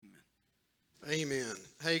Amen.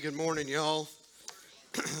 Hey, good morning, y'all.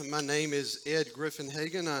 My name is Ed Griffin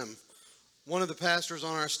Hagan. I'm one of the pastors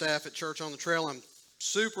on our staff at Church on the Trail. I'm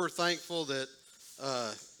super thankful that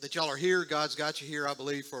y'all are here. God's got you here, I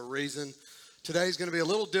believe, for a reason. Today's going to be a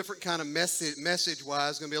little different kind of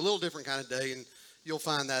message-wise. Going to be a little different kind of day, and you'll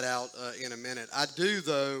find that out in a minute. I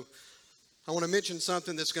want to mention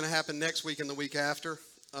something that's going to happen next week and the week after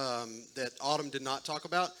that Autumn did not talk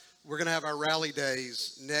about. We're going to have our rally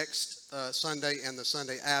days next Sunday and the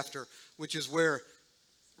Sunday after, which is where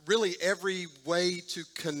really every way to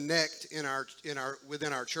connect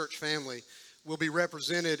within our church family will be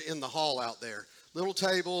represented in the hall out there. Little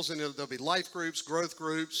tables, and there'll be life groups, growth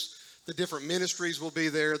groups. The different ministries will be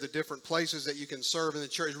there. The different places that you can serve in the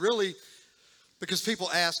church. Really, because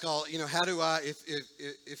people ask how do I,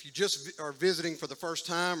 if you just are visiting for the first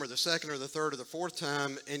time or the second or the third or the fourth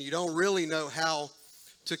time, and you don't really know how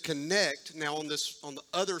to connect. Now on the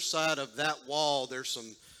other side of that wall, there's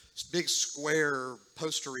some big square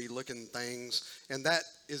postery looking things, and that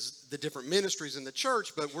is the different ministries in the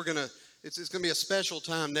church. But it's gonna be a special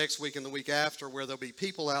time next week and the week after where there'll be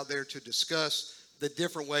people out there to discuss the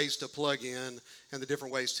different ways to plug in and the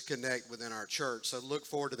different ways to connect within our church. So look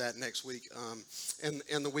forward to that next week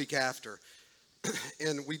and the week after.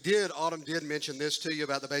 And Autumn did mention this to you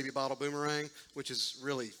about the baby bottle boomerang, which is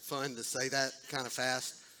really fun to say that kind of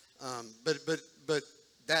fast. But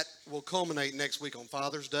that will culminate next week on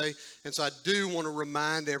Father's Day. And so I do want to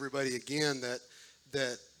remind everybody again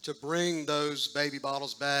that to bring those baby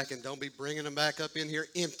bottles back, and don't be bringing them back up in here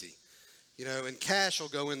empty. And cash will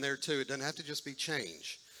go in there too. It doesn't have to just be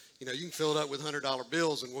change. You can fill it up with $100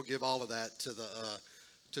 bills, and we'll give all of that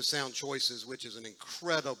to Sound Choices, which is an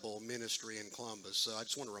incredible ministry in Columbus. So I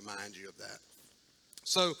just want to remind you of that.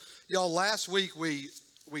 So, y'all, last week we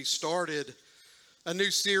started a new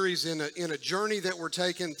series in a journey that we're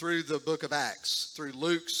taking through the book of Acts, through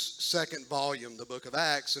Luke's second volume, the book of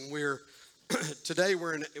Acts, and today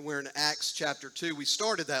we're in Acts chapter 2. We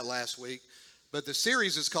started that last week, but the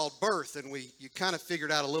series is called Birth, and you kind of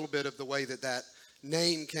figured out a little bit of the way that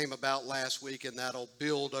name came about last week, and that'll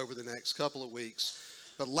build over the next couple of weeks.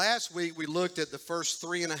 But last week we looked at the first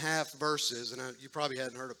 3.5 verses, and you probably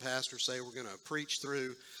hadn't heard a pastor say we're going to preach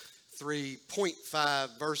through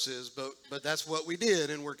 3.5 verses, but that's what we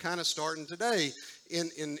did, and we're kind of starting today in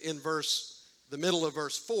the middle of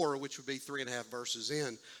verse 4, which would be 3.5 verses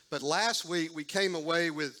in. But last week we came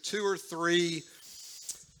away with two or three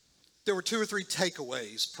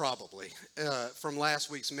takeaways probably from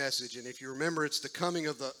last week's message, and if you remember, it's the coming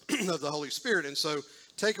of the of the Holy Spirit. And so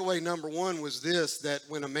takeaway number one was this: that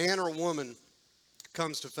when a man or a woman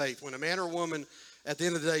comes to faith, when a man or a woman at the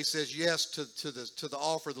end of the day says yes to the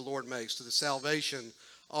offer the Lord makes, to the salvation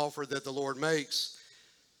offer that the Lord makes,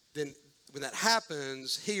 then when that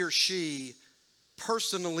happens, he or she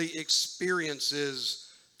personally experiences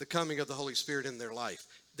the coming of the Holy Spirit in their life.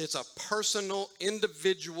 It's a personal,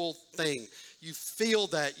 individual thing. You feel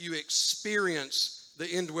that, you experience the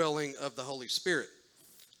indwelling of the Holy Spirit.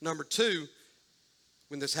 Number two,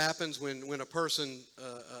 when this happens, when a person,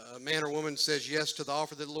 a man or woman says yes to the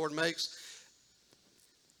offer that the Lord makes,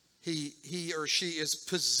 he or she is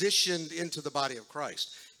positioned into the body of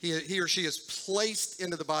Christ. He or she is placed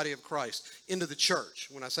into the body of Christ, into the church.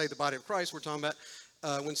 When I say the body of Christ, we're talking about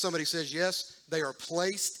when somebody says yes, they are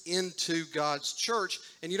placed into God's church,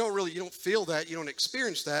 and you don't feel that, you don't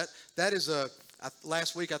experience that. That is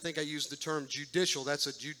last week I think I used the term judicial. That's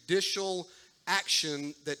a judicial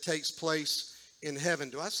action that takes place in heaven.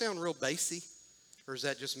 Do I sound real bassy, or is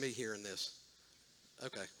that just me hearing this?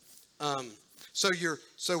 Okay.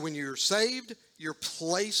 So when you're saved, you're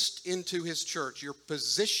placed into his church. You're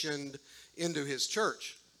positioned into his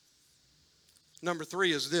church. Number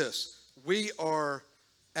three is this: we are,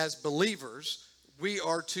 as believers, we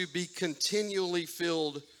are to be continually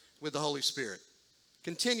filled with the Holy Spirit.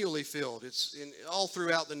 Continually filled. It's all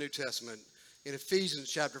throughout the New Testament. In Ephesians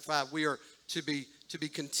chapter 5, we are to be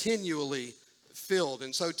continually filled.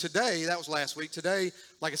 And so today, that was last week. Today,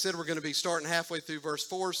 like I said, we're going to be starting halfway through verse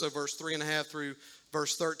 4, so verse 3.5 through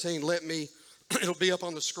verse 13. It'll be up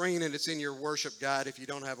on the screen, and it's in your worship guide. If you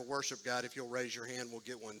don't have a worship guide, if you'll raise your hand, we'll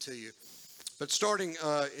get one to you. But starting,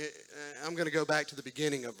 I'm going to go back to the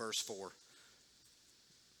beginning of verse 4. The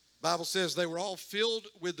Bible says they were all filled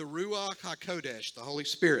with the Ruach HaKodesh, the Holy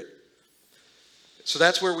Spirit. So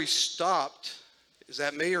that's where we stopped. Is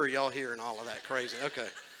that me, or are y'all hearing all of that crazy? Okay.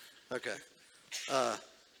 The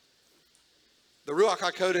Ruach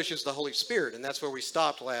HaKodesh is the Holy Spirit, and that's where we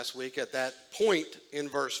stopped last week, at that point in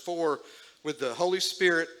verse 4, with the Holy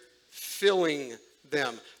Spirit filling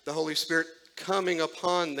them, the Holy Spirit coming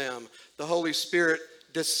upon them, the Holy Spirit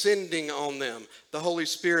descending on them, the Holy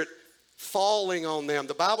Spirit falling on them.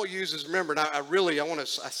 The Bible uses, remember, and I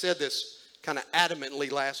said this kind of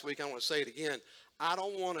adamantly last week. I want to say it again. I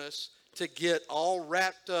don't want us to get all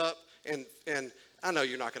wrapped up and I know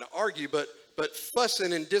you're not going to argue, but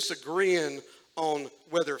fussing and disagreeing on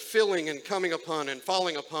whether filling and coming upon and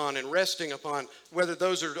falling upon and resting upon, whether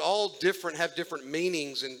those are all different, have different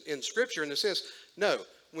meanings in Scripture in the sense. No,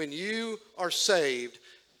 when you are saved,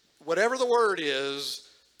 whatever the word is,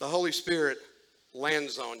 the Holy Spirit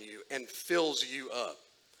lands on you and fills you up.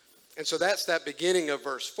 And so that's that beginning of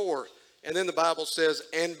verse 4. And then the Bible says,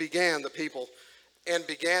 and began the people, and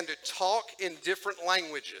began to talk in different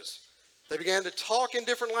languages. They began to talk in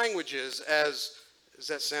different languages as, does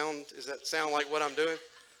that sound like what I'm doing?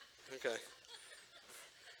 Okay.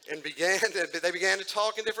 And they began to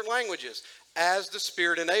talk in different languages as the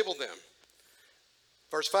Spirit enabled them.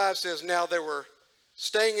 Verse 5 says, now there were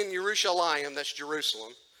staying in Jerusalem, that's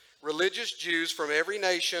Jerusalem, religious Jews from every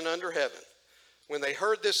nation under heaven. When they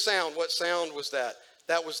heard this sound, what sound was that?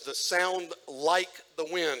 That was the sound like the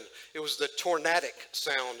wind. It was the tornadic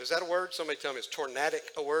sound. Is that a word? Somebody tell me, is tornadic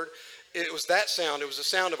a word? It was that sound. It was the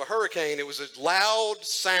sound of a hurricane. It was a loud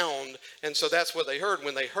sound. And so that's what they heard.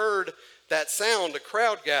 When they heard that sound, a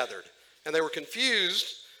crowd gathered. And they were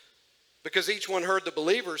confused because each one heard the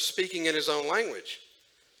believers speaking in his own language.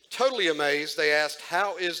 Totally amazed, they asked,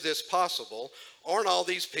 how is this possible? Aren't all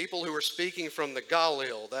these people who are speaking from the Galilee?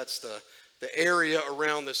 That's the area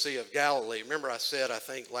around the Sea of Galilee. Remember I said, I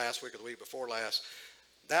think last week or the week before last,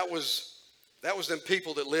 that was them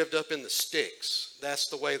people that lived up in the sticks. That's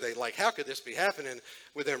the way they, like, how could this be happening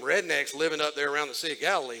with them rednecks living up there around the Sea of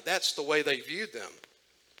Galilee? That's the way they viewed them.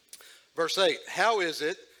 Verse 8, how is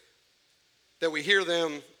it that we hear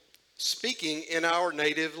them speaking in our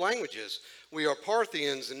native languages? We are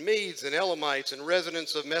Parthians and Medes and Elamites and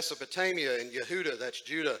residents of Mesopotamia and Yehuda, that's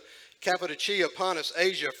Judah, Cappadocia, Pontus,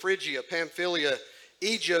 Asia, Phrygia, Pamphylia,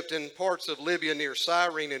 Egypt, and parts of Libya near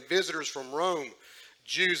Cyrene, and visitors from Rome,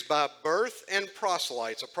 Jews by birth and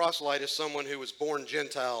proselytes. A proselyte is someone who was born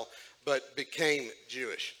Gentile but became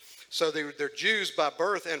Jewish. So they're Jews by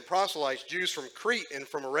birth and proselytes, Jews from Crete and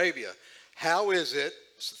from Arabia. How is it,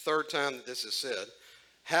 it's the third time that this is said,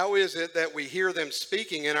 how is it that we hear them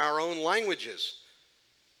speaking in our own languages?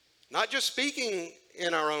 Not just speaking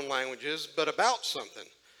in our own languages, but about something,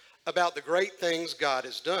 about the great things God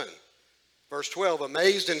has done. Verse 12,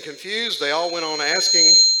 amazed and confused, they all went on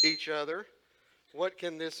asking each other, what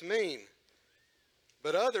can this mean?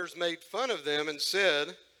 But others made fun of them and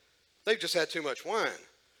said, they've just had too much wine.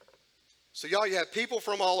 So y'all, you have people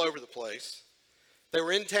from all over the place. They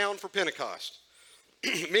were in town for Pentecost.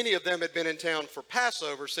 Many of them had been in town for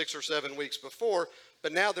Passover 6 or 7 weeks before,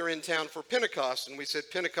 but now they're in town for Pentecost. And we said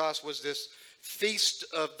Pentecost was this feast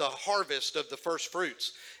of the harvest of the first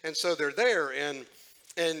fruits. And so they're there, and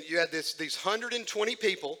you had these 120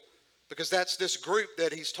 people, because that's this group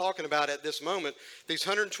that he's talking about at this moment. These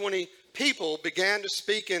 120 people began to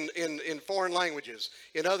speak in foreign languages,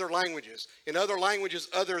 in other languages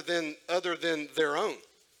other than their own.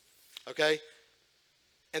 Okay?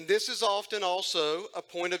 And this is often also a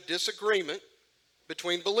point of disagreement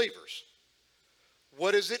between believers.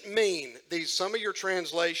 What does it mean? Some of your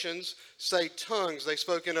translations say tongues. They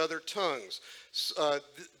spoke in other tongues.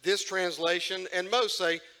 This translation, and most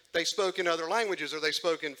say they spoke in other languages, or they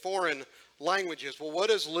spoke in foreign languages. Well, what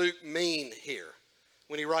does Luke mean here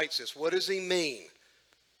when he writes this? What does he mean?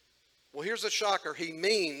 Well, here's a shocker. He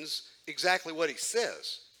means exactly what he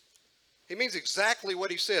says. He means exactly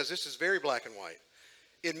what he says. This is very black and white.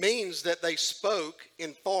 It means that they spoke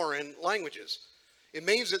in foreign languages. It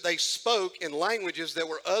means that they spoke in languages that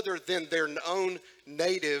were other than their own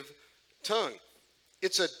native tongue.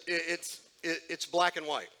 It's black and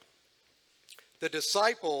white. The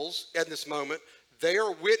disciples at this moment, they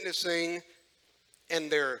are witnessing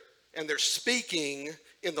and they're speaking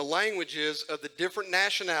in the languages of the different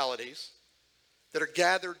nationalities that are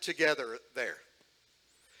gathered together there.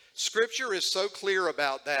 Scripture is so clear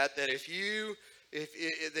about that if you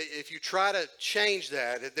try to change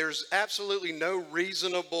that, there's absolutely no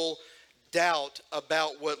reasonable doubt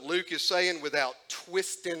about what Luke is saying without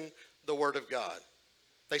twisting the Word of God.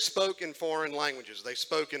 They spoke in foreign languages. They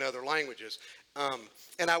spoke in other languages.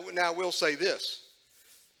 And I will say this.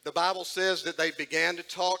 The Bible says that they began to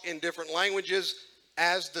talk in different languages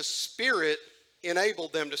as the Spirit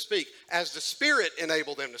enabled them to speak. As the Spirit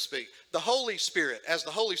enabled them to speak. The Holy Spirit, as the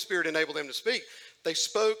Holy Spirit enabled them to speak. They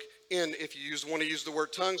spoke in, if you want to use the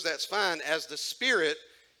word tongues, that's fine, as the Spirit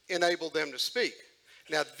enabled them to speak.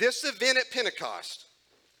 Now, this event at Pentecost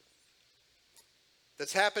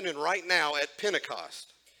that's happening right now at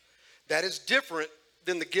Pentecost, that is different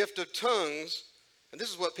than the gift of tongues, and this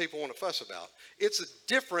is what people want to fuss about. It's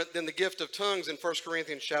different than the gift of tongues in 1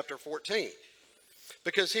 Corinthians chapter 14.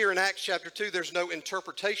 Because here in Acts chapter 2, there's no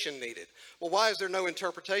interpretation needed. Well, why is there no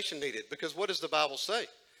interpretation needed? Because what does the Bible say?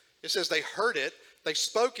 It says they heard it, they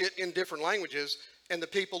spoke it in different languages, and the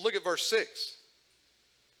people, look at verse 6.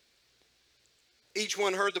 Each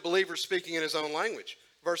one heard the believers speaking in his own language.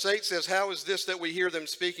 Verse 8 says, how is this that we hear them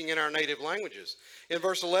speaking in our native languages? In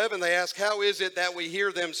verse 11, they ask, how is it that we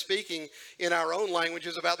hear them speaking in our own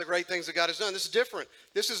languages about the great things that God has done? This is different.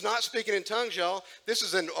 This is not speaking in tongues, y'all. This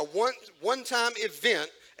is a one-time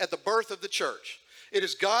event at the birth of the church. It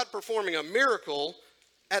is God performing a miracle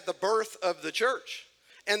at the birth of the church.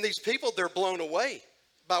 And these people, they're blown away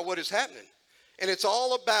by what is happening. And it's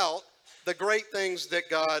all about the great things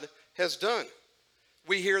that God has done.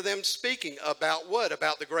 We hear them speaking about what?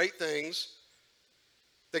 About the great things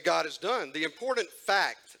that God has done. The important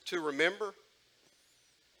fact to remember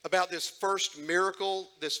about this first miracle,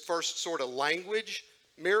 this first sort of language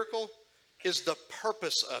miracle, is the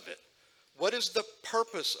purpose of it. What is the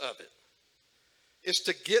purpose of it? It's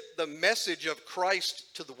to get the message of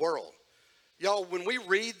Christ to the world. Y'all, when we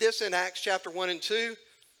read this in Acts chapter 1 and 2,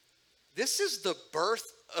 this is the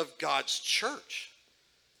birth of God's church.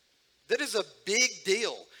 That is a big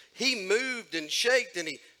deal. He moved and shaked, and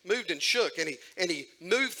he moved and shook, and he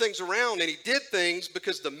moved things around, and he did things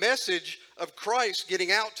because the message of Christ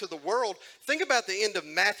getting out to the world. Think about the end of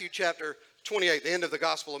Matthew chapter 28, the end of the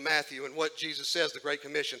Gospel of Matthew, and what Jesus says, the Great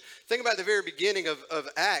Commission. Think about the very beginning of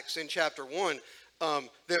Acts in chapter 1,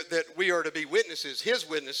 that we are to be witnesses, his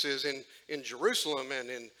witnesses in Jerusalem and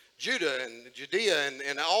in Judah and Judea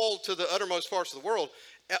and all to the uttermost parts of the world.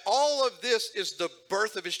 All of this is the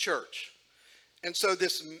birth of his church. And so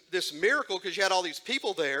this miracle, because you had all these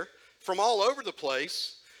people there from all over the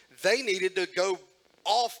place, they needed to go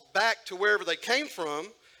off back to wherever they came from,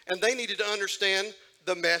 and they needed to understand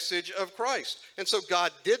the message of Christ. And so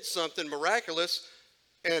God did something miraculous,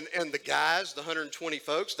 and the guys, the 120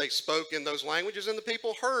 folks, they spoke in those languages, and the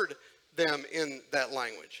people heard them in that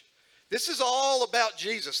language. This is all about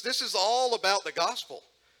Jesus. This is all about the gospel.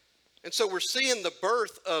 And so we're seeing the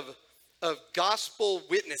birth of gospel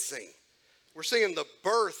witnessing. We're seeing the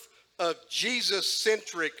birth of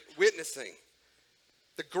Jesus-centric witnessing.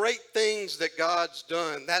 The great things that God's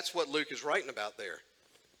done, that's what Luke is writing about there.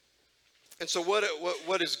 And so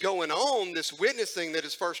what is going on, this witnessing that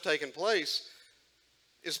is first taking place,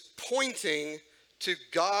 is pointing to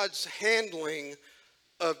God's handling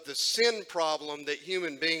of the sin problem that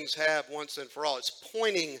human beings have once and for all. It's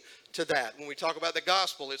pointing to that. When we talk about the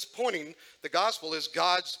gospel, it's pointing, the gospel is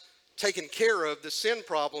God's taking care of the sin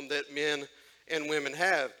problem that men and women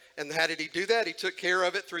have. And how did he do that? He took care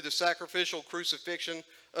of it through the sacrificial crucifixion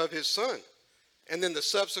of his son. And then the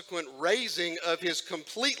subsequent raising of his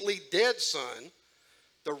completely dead son,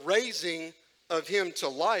 the raising of him to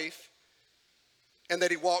life, and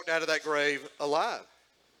that he walked out of that grave alive.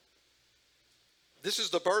 This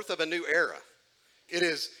is the birth of a new era. It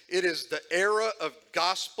is the era of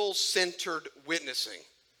gospel-centered witnessing.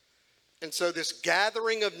 And so this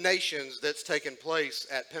gathering of nations that's taken place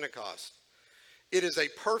at Pentecost, it is a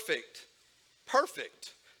perfect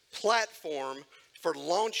platform for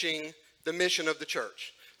launching the mission of the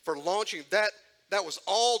church. For launching, that was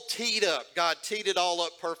all teed up. God teed it all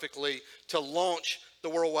up perfectly to launch the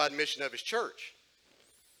worldwide mission of his church.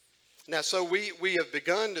 Now, so we have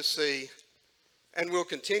begun to see, and we'll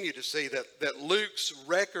continue to see, that Luke's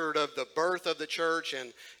record of the birth of the church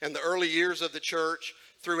and the early years of the church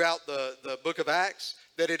throughout the book of Acts,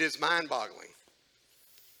 that it is mind-boggling.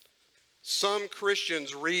 Some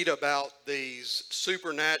Christians read about these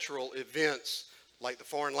supernatural events like the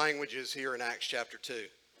foreign languages here in Acts chapter 2.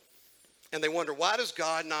 And they wonder, why does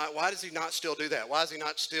he not still do that? Why does he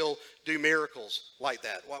not still do miracles like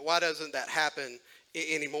that? Why doesn't that happen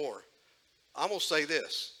anymore? I'm going to say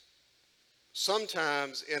this.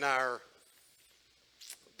 Sometimes in our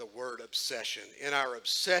obsession, in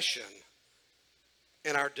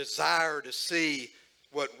our desire to see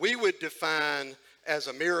what we would define as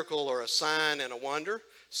a miracle or a sign and a wonder,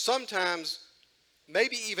 sometimes,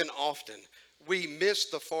 maybe even often, we miss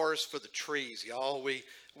the forest for the trees, y'all. We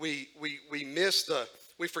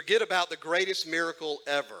forget about the greatest miracle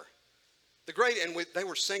ever. They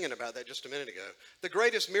were singing about that just a minute ago. The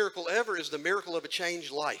greatest miracle ever is the miracle of a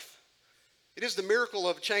changed life. It is the miracle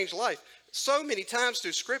of a changed life. So many times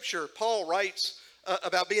through Scripture, Paul writes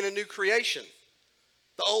about being a new creation.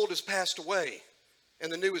 The old has passed away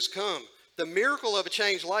and the new has come. The miracle of a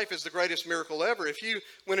changed life is the greatest miracle ever.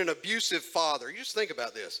 When an abusive father, you just think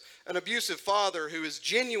about this, an abusive father who is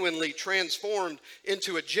genuinely transformed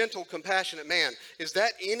into a gentle, compassionate man, is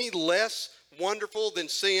that any less wonderful than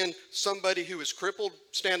seeing somebody who is crippled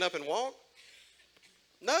stand up and walk?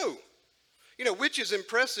 No. Which is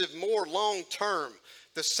impressive more long term?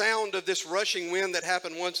 The sound of this rushing wind that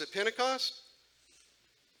happened once at Pentecost?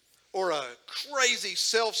 Or a crazy,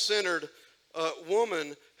 self-centered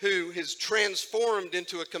woman who is transformed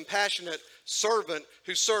into a compassionate servant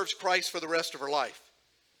who serves Christ for the rest of her life?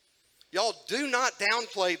 Y'all, do not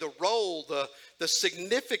downplay the role, the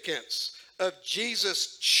significance of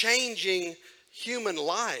Jesus changing human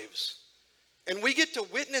lives. And we get to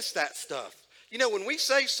witness that stuff. When we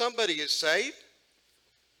say somebody is saved,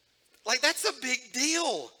 that's a big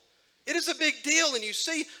deal. It is a big deal. And you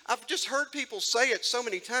see, I've just heard people say it so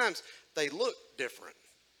many times, they look different.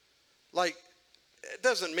 It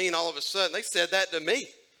doesn't mean all of a sudden, they said that to me,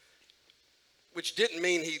 which didn't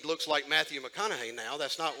mean he looks like Matthew McConaughey now.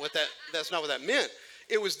 That's not what that meant.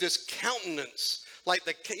 It was this countenance.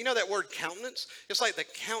 That word countenance? It's like the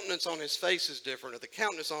countenance on his face is different, or the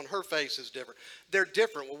countenance on her face is different. They're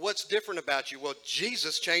different. Well, what's different about you? Well,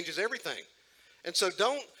 Jesus changes everything. And so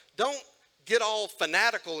don't get all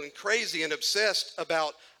fanatical and crazy and obsessed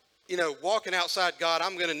about, walking outside. God,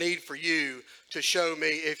 I'm going to need for you to show me.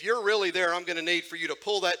 If you're really there, I'm going to need for you to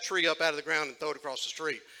pull that tree up out of the ground and throw it across the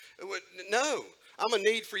street. No, I'm going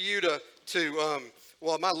to need for you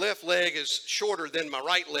well, my left leg is shorter than my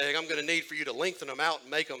right leg. I'm going to need for you to lengthen them out and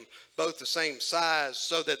make them both the same size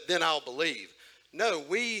so that then I'll believe. No,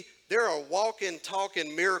 there are walking,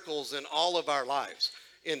 talking miracles in all of our lives.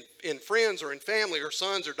 In friends or in family or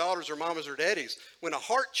sons or daughters or mamas or daddies. When a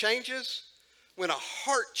heart changes,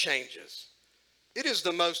 it is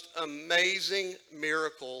the most amazing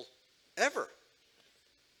miracle ever.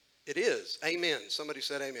 It is. Amen. Somebody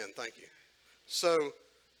said amen. Thank you. So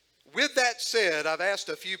with that said, I've asked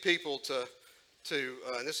a few people to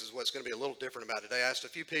and this is what's going to be a little different about today. I asked a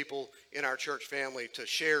few people in our church family to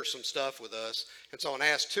share some stuff with us. And so I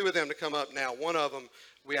asked two of them to come up now. One of them,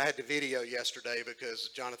 I had the video yesterday because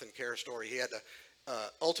Jonathan Carastory, he had to,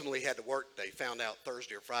 ultimately had to work today. Found out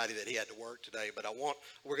Thursday or Friday that he had to work today. But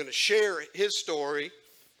we're going to share his story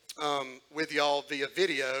with y'all via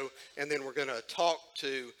video. And then we're going to talk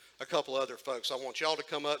to a couple other folks. I want y'all to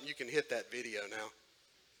come up and you can hit that video now.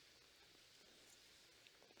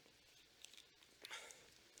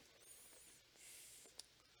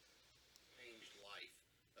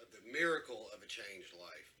 Miracle of a changed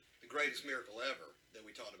life, the greatest miracle ever that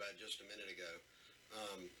we talked about just a minute ago.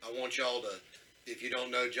 I want y'all to, if you don't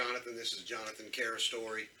know Jonathan, this is Jonathan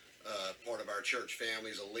Carastory, part of our church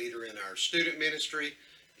family. He's a leader in our student ministry,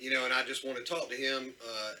 and I just want to talk to him.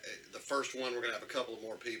 The first one, we're going to have a couple of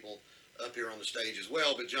more people up here on the stage as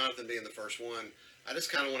well, but Jonathan being the first one, I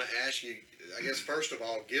just kind of want to ask you, I guess, first of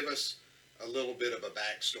all, give us a little bit of a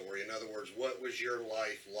backstory. In other words, what was your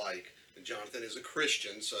life like? Jonathan is a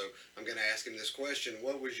Christian, so I'm going to ask him this question.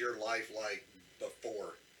 What was your life like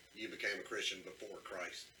before you became a Christian, before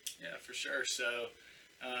Christ? Yeah, for sure. So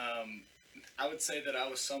I would say that I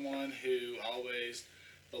was someone who always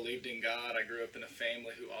believed in God. I grew up in a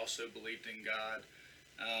family who also believed in God.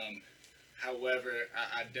 However,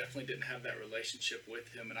 I definitely didn't have that relationship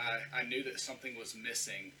with him, and I knew that something was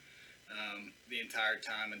missing the entire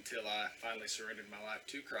time until I finally surrendered my life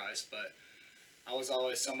to Christ. But I was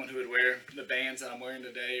always someone who would wear the bands that I'm wearing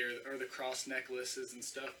today or the cross necklaces and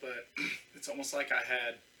stuff, but it's almost like I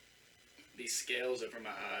had these scales over my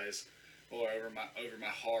eyes or over my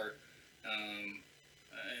heart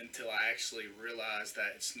until I actually realized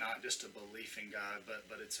that it's not just a belief in God,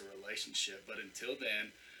 but it's a relationship. But until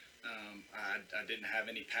then, I didn't have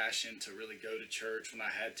any passion to really go to church. When I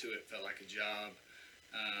had to, it felt like a job.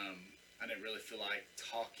 I didn't really feel like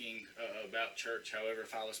talking about church. However,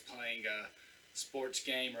 if I was playing a sports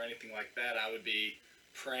game or anything like that, I would be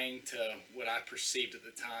praying to what I perceived at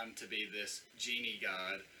the time to be this genie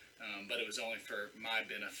God, but it was only for my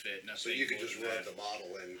benefit. So you could just rub the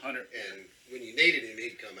bottle and when you needed him,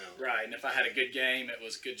 he'd come out. Right, and if I had a good game, it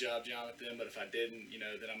was good job, Jonathan, but if I didn't,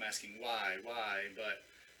 then I'm asking why, but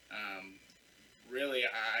really,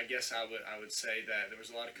 I guess I would say that there was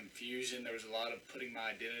a lot of confusion. There was a lot of putting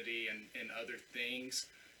my identity in other things.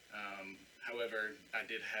 However, I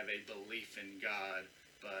did have a belief in God,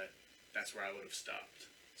 but that's where I would have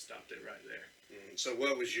stopped it right there. So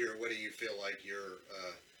what do you feel like your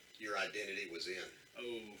identity was in?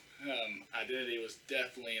 Identity was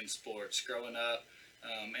definitely in sports. Growing up,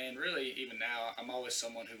 and really even now, I'm always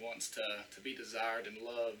someone who wants to be desired and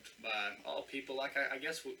loved by all people, like I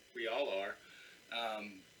guess we all are.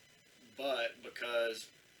 but because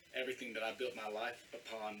everything that I built my life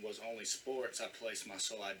upon was only sports, I placed my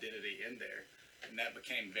sole identity in there. And that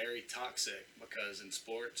became very toxic because in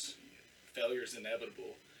sports, failure is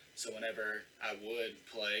inevitable. So whenever I would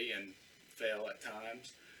play and fail at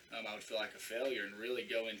times, I would feel like a failure and really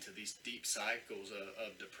go into these deep cycles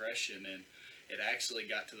of depression. And it actually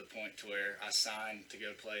got to the point to where I signed to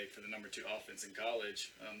go play for the number 2 offense in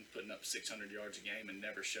college, putting up 600 yards a game and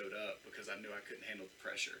never showed up because I knew I couldn't handle the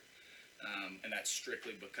pressure. And that's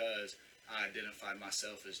strictly because I identified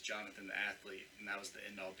myself as Jonathan the athlete, and that was the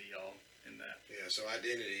end all be all in that. Yeah, so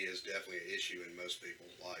identity is definitely an issue in most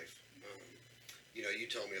people's life. You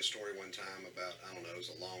told me a story one time about, I don't know, it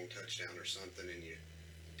was a long touchdown or something, and you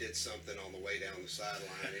did something on the way down the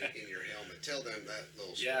sideline in your helmet. Tell them that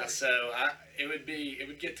little story. Yeah, so it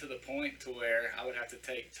would get to the point to where I would have to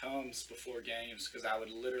take Tums before games because I would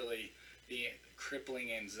literally the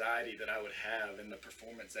crippling anxiety that I would have and the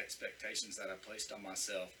performance expectations that I placed on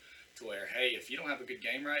myself to where, hey, if you don't have a good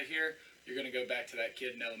game right here, you're going to go back to that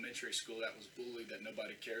kid in elementary school that was bullied that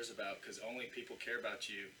nobody cares about because only people care about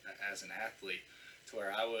you as an athlete. To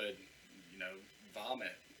where I would,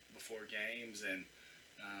 vomit before games and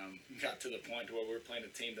got to the point to where we were playing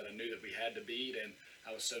a team that I knew that we had to beat, and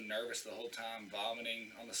I was so nervous the whole time,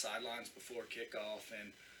 vomiting on the sidelines before kickoff,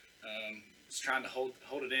 and was trying to hold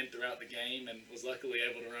it in throughout the game, and was luckily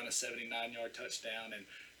able to run a 79-yard touchdown. And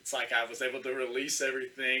it's like I was able to release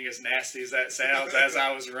everything, as nasty as that sounds, as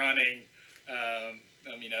I was running.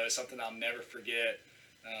 It's something I'll never forget.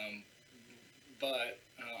 But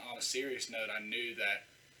on a serious note, I knew that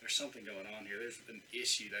there's something going on here. There's an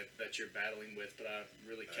issue that you're battling with, but I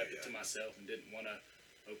really kept it to myself and didn't want to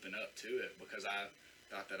open up to it because I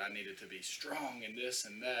thought that I needed to be strong and this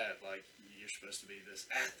and that. Like, you're supposed to be this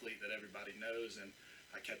athlete that everybody knows, and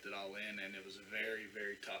I kept it all in, and it was very,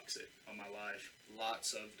 very toxic on my life.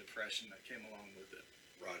 Lots of depression that came along with it.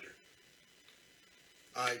 Roger.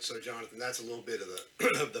 All right, so Jonathan, that's a little bit of the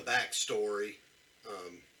of the backstory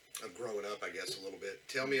of growing up, I guess, a little bit.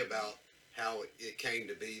 Tell me about how it came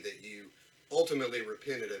to be that you ultimately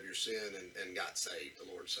repented of your sin and got saved.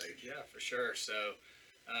 The Lord saved you. Yeah, for sure. So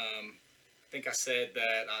I think I said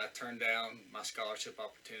that I turned down my scholarship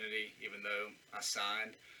opportunity even though I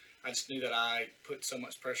signed. I just knew that I put so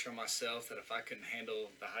much pressure on myself that if I couldn't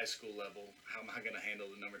handle the high school level, how am I going to handle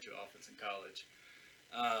the number 2 offense in college?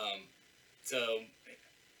 So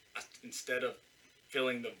instead of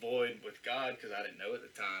filling the void with God, because I didn't know at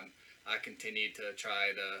the time, I continued to try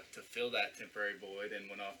to fill that temporary void and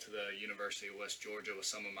went off to the University of West Georgia with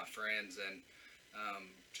some of my friends and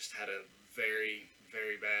just had a very,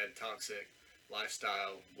 very bad toxic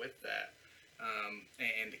lifestyle with that.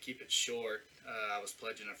 And to keep it short, I was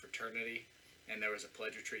pledging a fraternity, and there was a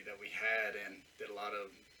pledge retreat that we had and did a lot of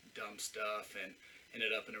dumb stuff and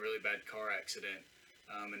ended up in a really bad car accident.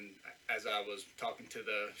 And as I was talking to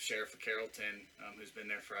the sheriff of Carrollton, who's been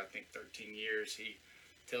there for, I think, 13 years, he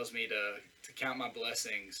tells me to count my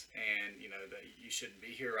blessings and, that you shouldn't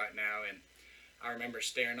be here right now. And I remember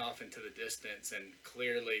staring off into the distance and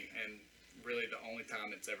clearly, and really the only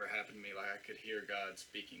time it's ever happened to me, like I could hear God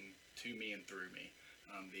speaking to me and through me,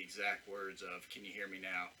 the exact words of, "Can you hear me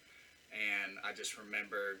now?" And I just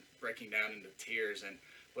remember breaking down into tears. And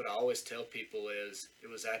what I always tell people is it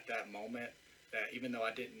was at that moment that even though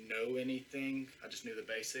I didn't know anything, I just knew the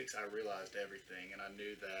basics, I realized everything. And I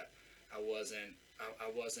knew that I wasn't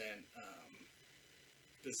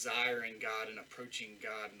desiring God and approaching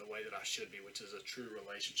God in the way that I should be, which is a true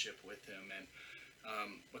relationship with Him. And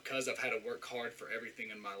because I've had to work hard for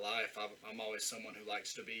everything in my life, I'm always someone who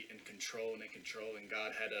likes to be in control. And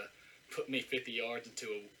God had to put me 50 yards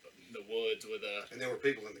into the woods with And there were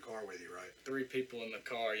people in the car with you, right? 3 people in the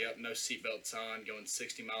car. Yep, no seatbelts on, going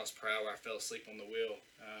 60 miles per hour. I fell asleep on the wheel,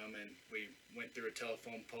 and we went through a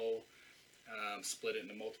telephone pole, split it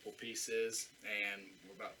into multiple pieces, and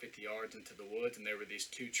we're about 50 yards into the woods, and there were these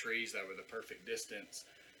 2 trees that were the perfect distance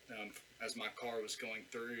as my car was going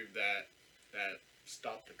through that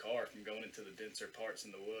stopped the car from going into the denser parts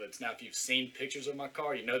in the woods. Now, if you've seen pictures of my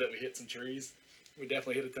car, you know that we hit some trees. We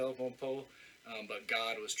definitely hit a telephone pole. But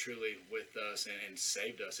God was truly with us and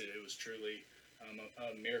saved us. It was truly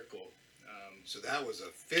a miracle. So that was a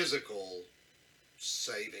physical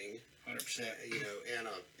saving, 100%.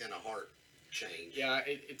 and a heart change. Yeah,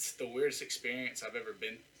 it's the weirdest experience I've ever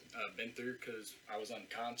been through because I was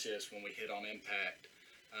unconscious when we hit on impact.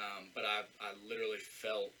 But I literally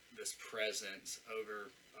felt this presence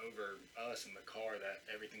over us in the car that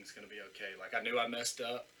everything's going to be okay. Like, I knew I messed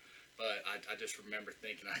up. But I just remember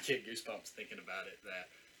thinking, I get goosebumps thinking about it, that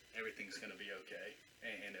everything's going to be okay.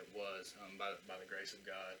 And it was, by the grace of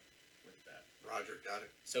God. with that. Roger, got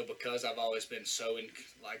it. So because I've always been so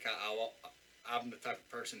I'm the type of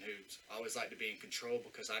person who's always liked to be in control,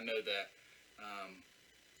 because I know that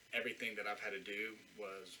everything that I've had to do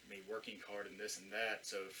was me working hard and this and that.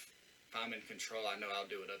 So if I'm in control, I know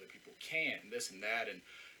I'll do what other people can't, this and that. And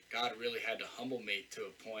God really had to humble me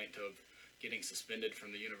to a point of getting suspended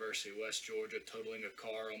from the University of West Georgia, totaling a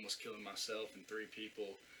car, almost killing myself and 3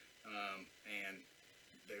 people. And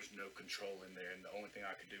there's no control in there. And the only thing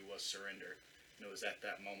I could do was surrender. And it was at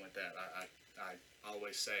that moment that I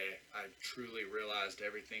always say I truly realized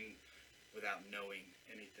everything without knowing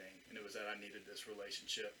anything. And it was that I needed this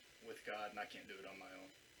relationship with God, and I can't do it on my own.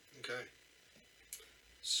 Okay.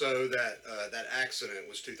 So that accident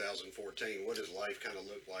was 2014. What does life kind of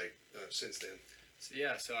look like since then? So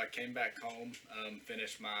yeah, so I came back home,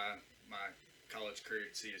 finished my college career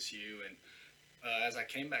at CSU, and as I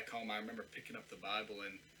came back home, I remember picking up the Bible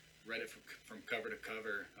and read it from cover to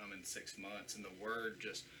cover in 6 months, and the Word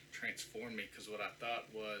just transformed me, because what I thought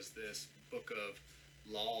was this book of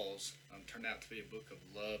laws turned out to be a book of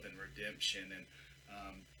love and redemption, and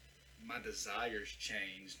my desires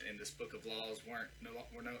changed, and this book of laws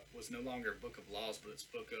was no longer a book of laws, but it's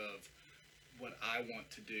a book of what I want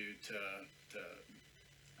to do to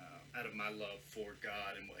out of my love for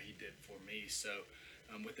God and what He did for me. So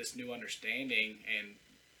with this new understanding and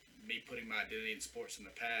me putting my identity in sports in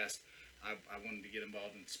the past, I wanted to get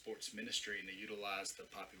involved in sports ministry and to utilize the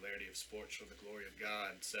popularity of sports for the glory of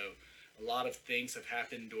God. So a lot of things have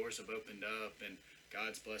happened, doors have opened up, and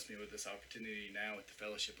God's blessed me with this opportunity now with the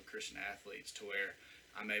Fellowship of Christian Athletes, to where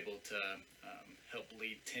I'm able to help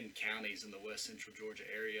lead 10 counties in the West Central Georgia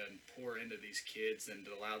area and pour into these kids and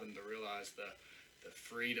to allow them to realize the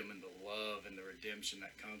freedom and the love and the redemption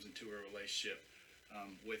that comes into a relationship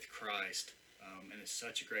with Christ. And it's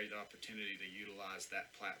such a great opportunity to utilize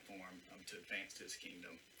that platform to advance His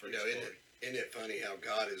kingdom for His glory. Isn't it funny how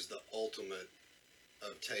God is the ultimate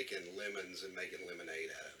of taking lemons and making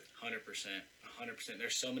lemonade out of it? 100%.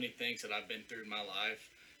 There's so many things that I've been through in my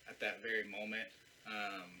life at that very moment,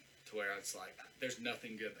 to where it's like, there's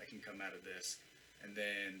nothing good that can come out of this. And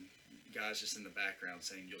then God's just in the background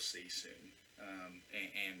saying, you'll see soon.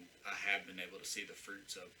 And I have been able to see the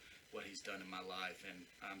fruits of what He's done in my life, and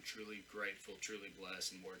I'm truly grateful, truly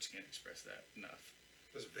blessed, and words can't express that enough.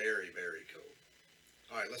 It was very, very cool.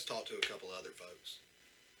 All right, let's talk to a couple other folks.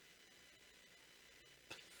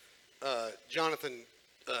 Jonathan,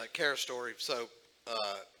 Kara story. So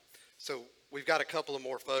we've got a couple of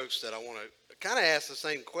more folks that I want to kind of ask the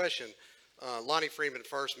same question. Lonnie Freeman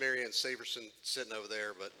first, Marianne Severson sitting over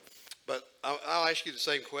there, but I'll ask you the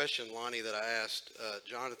same question, Lonnie, that I asked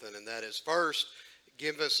Jonathan, and that is, first,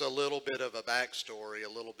 give us a little bit of a backstory, a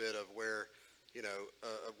little bit of where,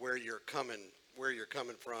 where you're coming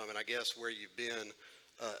from, and I guess where you've been,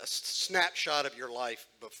 a snapshot of your life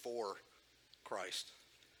before Christ.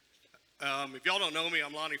 If y'all don't know me,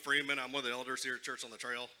 I'm Lonnie Freeman. I'm one of the elders here at Church on the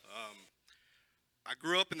Trail. I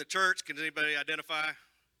grew up in the church. Can anybody identify?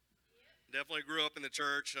 Definitely grew up in the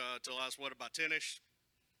church till I was, about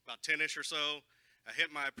 10-ish or so. I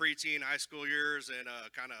hit my preteen high school years and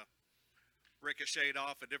kind of ricocheted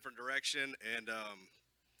off a different direction. And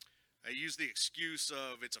I used the excuse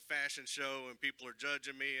of it's a fashion show and people are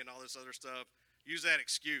judging me and all this other stuff. Use that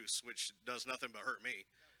excuse, which does nothing but hurt me.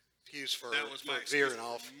 Excuse for that was my veering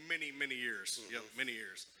off. Many years. Mm-hmm. Yep, many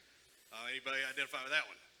years. Anybody identify with that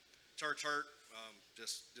one? Church hurt,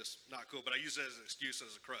 just not cool. But I use it as an excuse,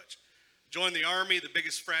 as a crutch. Joined the Army, the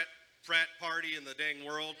biggest frat party in the dang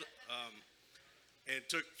world, and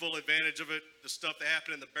took full advantage of it. The stuff that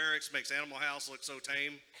happened in the barracks makes Animal House look so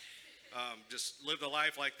tame. Just lived a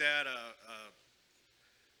life like that.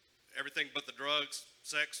 Everything but the drugs,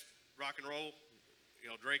 sex, rock and roll,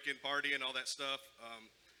 drinking, partying, all that stuff.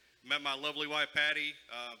 Met my lovely wife, Patty,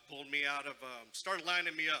 pulled me out of, started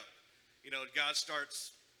lining me up. God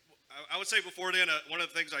starts, I would say before then, one of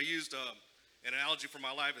the things I used, an analogy for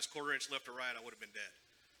my life is quarter-inch left or right, I would have been dead.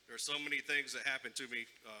 There are so many things that happened to me,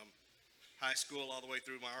 high school all the way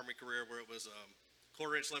through my Army career, where it was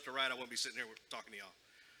quarter-inch left or right, I wouldn't be sitting here talking to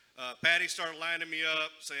y'all. Patty started lining me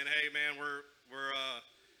up, saying, hey, man,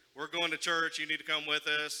 we're going to church, you need to come with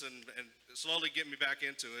us, and slowly getting me back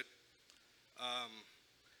into it.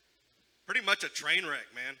 Pretty much a train wreck,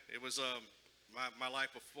 man. It was my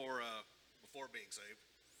life before being saved,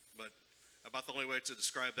 but about the only way to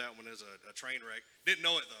describe that one is a train wreck. Didn't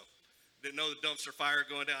know it though. Didn't know the dumpster fire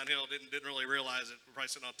going downhill. Didn't really realize it. Probably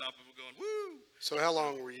sitting on top of it going woo. So how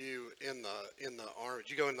long were you in the Army?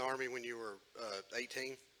 Did you go in the Army when you were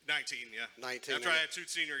 18? 19, yeah. 19. After I had 2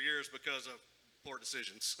 senior years because of poor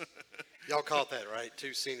decisions. Y'all caught that, right?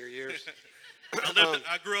 2 senior years.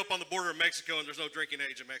 I grew up on the border of Mexico, and there's no drinking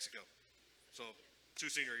age in Mexico. So 2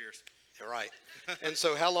 senior years. You're right. And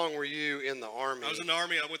so how long were you in the Army? I was in the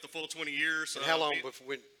Army. I went the full 20 years. And how long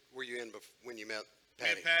were you in when you met Me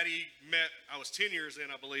Patty? and Patty met, I was 10 years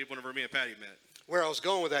in, I believe, whenever me and Patty met. Where I was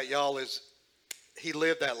going with that, y'all, is he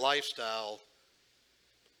lived that lifestyle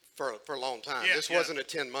for a long time. Yeah, This yeah. wasn't a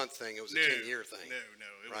 10-month thing. It was a 10-year thing. No.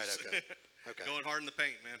 It Right, was okay. Okay. going hard in the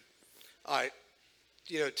paint, man. All right.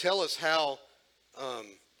 Tell us how,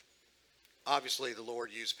 obviously the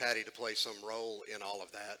Lord used Patty to play some role in all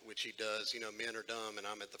of that, which he does. Men are dumb and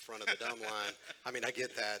I'm at the front of the dumb line. I mean, I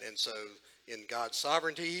get that. And so in God's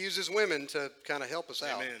sovereignty, he uses women to kind of help us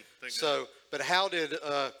out. Amen. Thank So, but how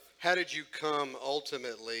did you come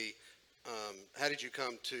ultimately, how did you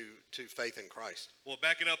come to faith in Christ? Well,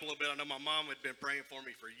 backing up a little bit, I know my mom had been praying for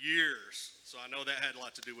me for years, so I know that had a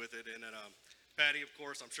lot to do with it. And then Patty, of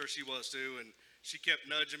course, I'm sure she was too, and she kept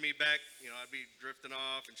nudging me back. I'd be drifting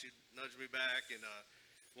off, and she'd nudge me back. And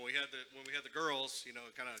when we had the girls,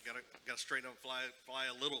 kind of got to straighten up, fly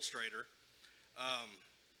a little straighter.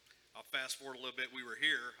 I'll fast forward a little bit. We were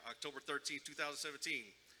here October 13th, 2017.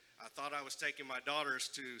 I thought I was taking my daughters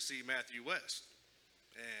to see Matthew West,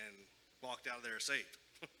 and walked out of there saved.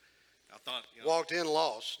 I thought, Walked in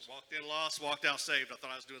lost. walked in lost, walked out saved. I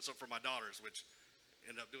thought I was doing something for my daughters, which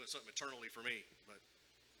ended up doing something eternally for me. But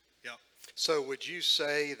yeah, So would you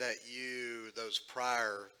say that those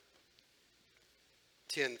prior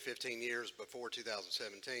 10, 15 years before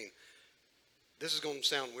 2017, this is going to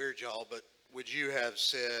sound weird, y'all, but would you have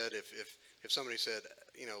said, if somebody said,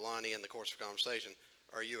 Lonnie, in the course of conversation,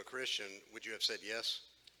 are you a Christian, would you have said yes?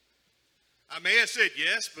 I may have said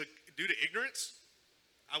yes, but due to ignorance,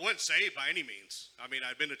 I wasn't saved by any means. I mean,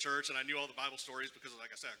 I'd been to church and I knew all the Bible stories because,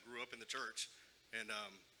 like I said, I grew up in the church, and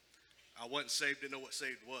I wasn't saved, didn't know what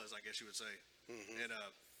saved was, I guess you would say. Mm-hmm. And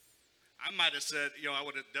I might have said, I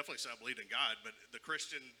would have definitely said I believed in God, but the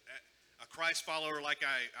Christian, a Christ follower like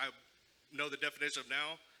I know the definition of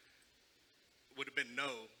now, would have been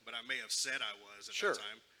no, but I may have said I was at Sure. that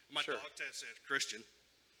time. My Sure. dog tag said Christian.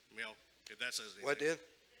 If that says anything. What did?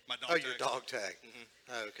 My dog Oh, tag. your dog tag. Mhm.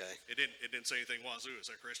 Oh, okay. It didn't say anything wazoo. It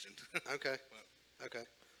said Christian. Okay. Okay.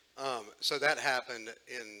 So that happened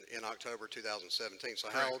in October 2017. So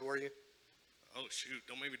how Correct. old were you? Oh shoot!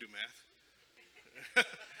 Don't make me do math.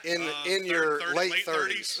 In your late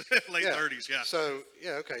 30s. Late 30s. Yeah. So,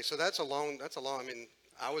 okay. So that's a long, I mean,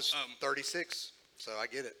 I was 36, so I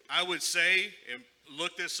get it. I would say, and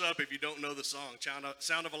look this up if you don't know the song,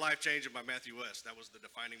 "Sound of a Life Changing" by Matthew West. That was the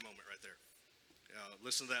defining moment right there.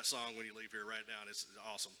 Listen to that song when you leave here. Write it down. It's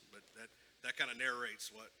awesome. But that kind of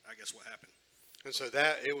narrates what happened. And so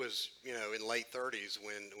it was, in late 30s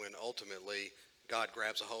when ultimately God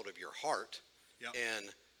grabs a hold of your heart. Yep.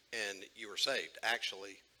 And you were saved,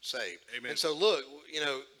 actually saved. Amen. And so look,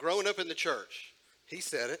 growing up in the church, he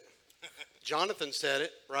said it. Jonathan said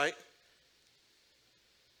it, right?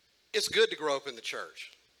 It's good to grow up in the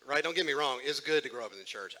church, right? Don't get me wrong. It's good to grow up in the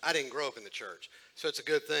church. I didn't grow up in the church, so it's a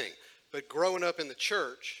good thing. But growing up in the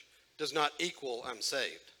church does not equal I'm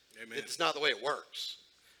saved. Amen. It's not the way it works.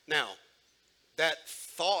 Now, that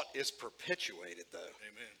thought is perpetuated, though.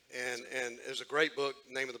 Amen. And there's a great book.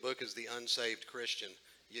 The name of the book is The Unsaved Christian.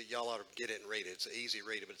 Y'all ought to get it and read it. It's an easy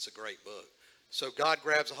read, but it's a great book. So God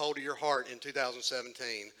grabs a hold of your heart in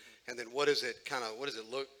 2017, and then what does it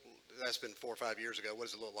look? That's been 4 or 5 years ago. What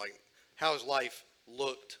does it look like? How has life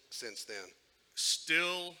looked since then?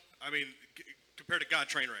 Still, I mean, compared to God,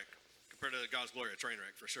 train wreck. Compared to God's glory, a train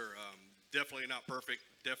wreck for sure. Definitely not perfect.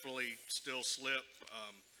 Definitely still slip.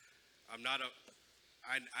 I'm not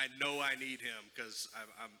I know I need Him because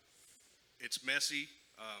it's messy.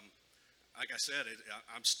 Like I said,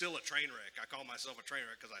 I'm still a train wreck. I call myself a train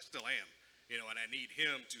wreck because I still am, and I need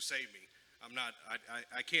Him to save me. I'm not,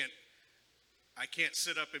 I can't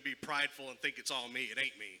sit up and be prideful and think it's all me. It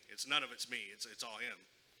ain't me. None of it's me. It's all Him.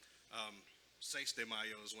 6 de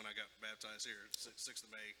Mayo is when I got baptized here, 6th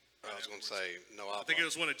of May. I was going to say, no, I think it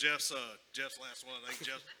was one of Jeff's last one. I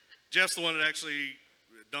think Jeff's the one that actually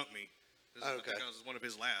dunked me. I Okay. think I was one of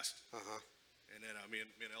his last. Uh-huh. And then me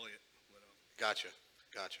and Elliot. Gotcha.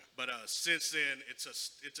 But since then, it's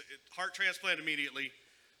a heart transplant immediately.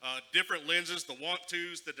 Different lenses, the want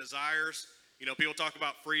tos, the desires. People talk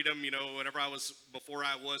about freedom. Before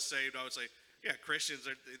I was saved, I would say, yeah, Christians,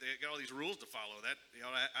 they got all these rules to follow. That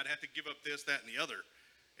I'd have to give up this, that, and the other.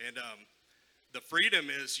 And the freedom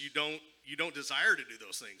is you don't desire to do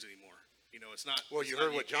those things anymore. It's not. Well, you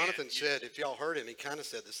heard what Jonathan can't. said. If y'all heard him, he kind of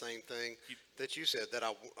said the same thing that you said, that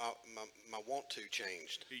my want to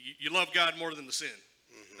changed. You love God more than the sin.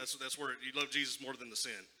 That's where you love Jesus more than the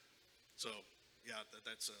sin. So, yeah,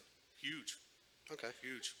 that's huge, Okay,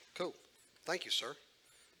 huge. cool. Thank you, sir.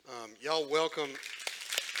 Y'all welcome.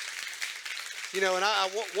 You know, and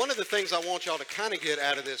one of the things I want y'all to kind of get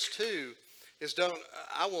out of this too is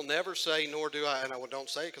I will never say, nor do I, and I don't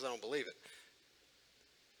say it because I don't believe it.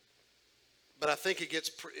 But I think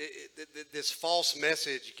this false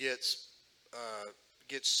message gets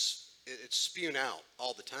it's spewed out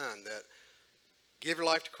all the time that give your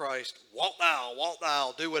life to Christ, walk the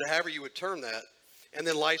aisle, do whatever you would term that, and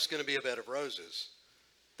then life's going to be a bed of roses.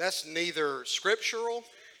 That's neither scriptural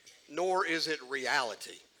nor is it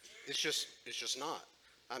reality. It's just not.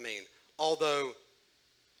 I mean, although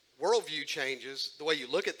worldview changes, the way you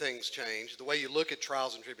look at things change, the way you look at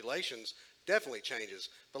trials and tribulations definitely changes.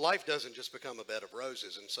 But life doesn't just become a bed of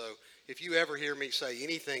roses. And so if you ever hear me say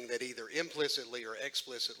anything that either implicitly or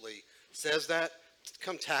explicitly says that,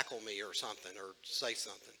 come tackle me or something or say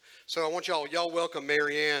something. So I want y'all welcome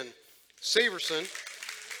Marianne Severson.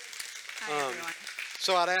 Hi, everyone.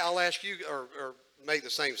 So I'll ask you or make the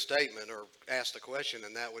same statement or ask the question,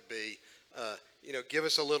 and that would be, give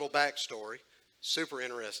us a little backstory. Super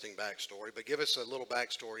interesting backstory, but give us a little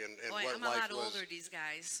backstory and Boy, what I'm a life lot was. older, these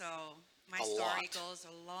guys, so my A story lot. goes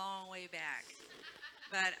a long way back.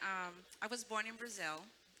 But I was born in Brazil,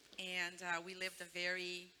 and we lived a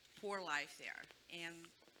very poor life there. And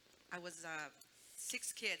I was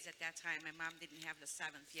 6 kids at that time. My mom didn't have the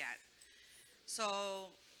 7th yet. So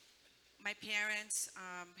my parents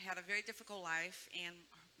had a very difficult life, and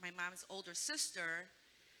my mom's older sister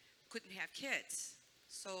couldn't have kids.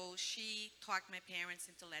 So she talked my parents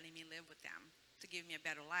into letting me live with them to give me a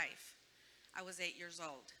better life. I was 8 years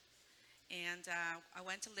old. And I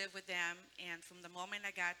went to live with them, and from the moment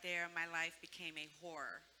I got there, my life became a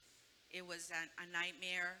horror. It was a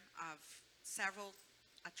nightmare of several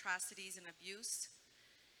atrocities and abuse.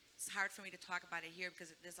 It's hard for me to talk about it here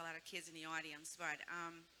because there's a lot of kids in the audience. But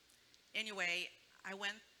anyway, I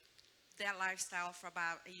went that lifestyle for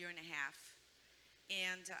about a year and a half.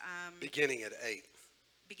 And Beginning at 8.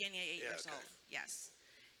 beginning at 8 Yeah, years okay. old, yes.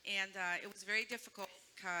 And it was very difficult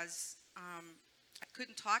because I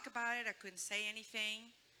couldn't talk about it. I couldn't say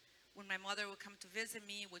anything. When my mother would come to visit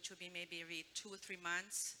me, which would be maybe every 2 or 3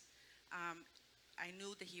 months, I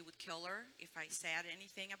knew that he would kill her if I said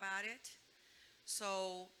anything about it.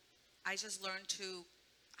 So I just learned to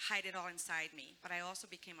hide it all inside me. But I also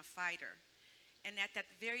became a fighter. And at that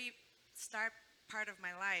very start part of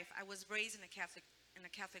my life, I was raised in a Catholic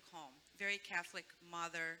home, very Catholic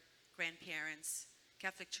mother, grandparents,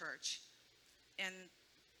 Catholic church. And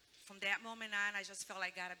from that moment on, I just felt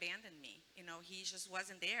like God abandoned me. You know, he just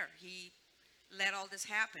wasn't there. He let all this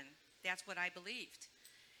happen. That's what I believed.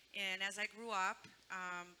 And as I grew up,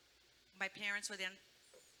 my parents were then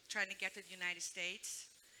trying to get to the United States,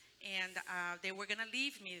 and they were going to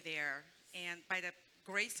leave me there. And by the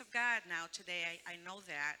grace of God now, today, I know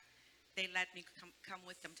that, they let me come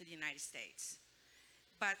with them to the United States.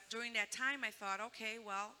 But during that time, I thought, okay,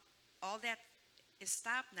 well, all that is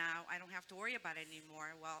stopped now. I don't have to worry about it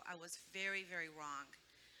anymore. Well, I was very, very wrong.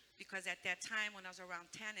 Because at that time, when I was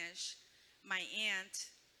around 10-ish, my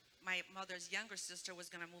aunt, my mother's younger sister, was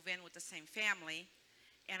going to move in with the same family.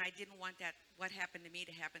 And I didn't want that, what happened to me,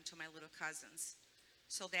 to happen to my little cousins.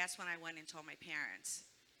 So that's when I went and told my parents.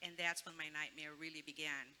 And that's when my nightmare really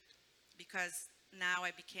began. Because now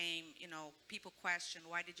I became, people question,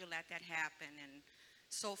 why did you let that happen? And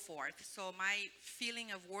so forth. So my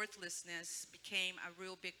feeling of worthlessness became a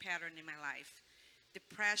real big pattern in my life.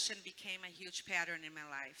 Depression became a huge pattern in my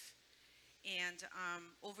life. And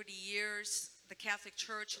over the years, the Catholic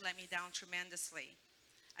Church let me down tremendously.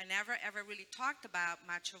 I never ever really talked about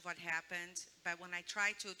much of what happened, but when I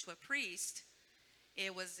tried to a priest,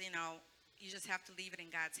 it was, you just have to leave it in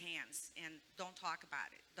God's hands and don't talk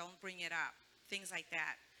about it. Don't bring it up. Things like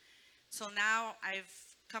that. So now I've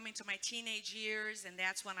come into my teenage years, and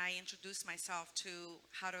that's when I introduced myself to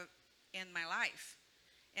how to end my life.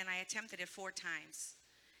 And I attempted it 4 times.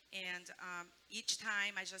 And each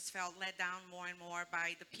time I just felt let down more and more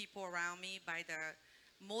by the people around me, by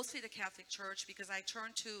mostly the Catholic Church, because I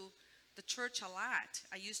turned to the church a lot.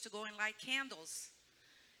 I used to go and light candles.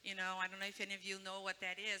 I don't know if any of you know what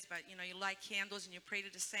that is, but you light candles and you pray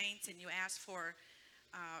to the saints and you ask for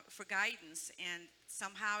guidance, and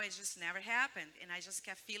somehow it just never happened. And I just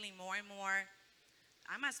kept feeling more and more,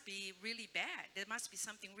 I must be really bad. There must be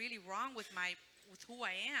something really wrong with who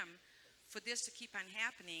I am for this to keep on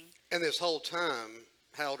happening. And this whole time,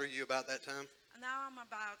 how old are you about that time? Now I'm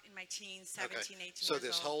about in my teens, 17, 18 So years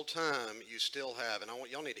this old. whole time, you still have, and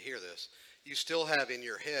y'all need to hear this, you still have in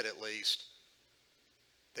your head at least,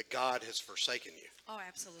 that God has forsaken you. Oh,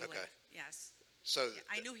 absolutely. Okay. Yes. So, Yeah,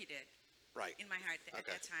 I knew he did. right. In my heart at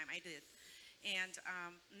Okay. that time, I did. And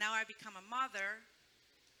now I become a mother,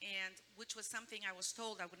 and which was something I was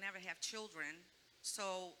told I would never have children.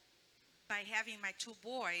 So by having my two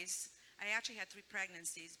boys, I actually had 3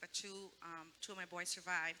 pregnancies, but two of my boys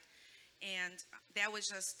survived. And that was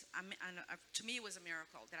just, to me, it was a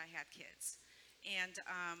miracle that I had kids. And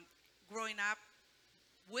growing up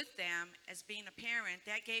with them as being a parent,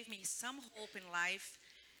 that gave me some hope in life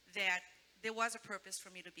that there was a purpose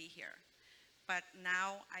for me to be here. But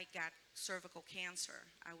now I got cervical cancer.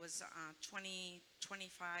 I was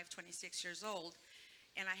 25, 26 years old,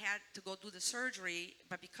 and I had to go do the surgery,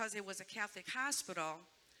 but because it was a Catholic hospital,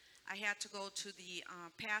 I had to go to the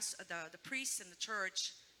priest in the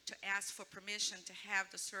church to ask for permission to have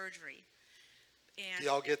the surgery. And Do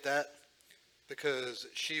y'all get that? Because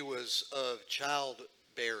she was of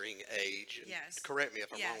childbearing age. And Yes. correct me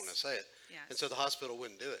if I'm wrong when I Yes. say it. Yes. And so the hospital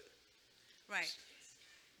wouldn't do it. Right.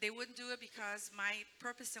 They wouldn't do it because my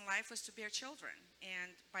purpose in life was to bear children.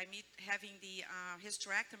 And by me having the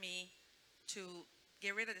hysterectomy to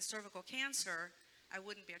get rid of the cervical cancer, I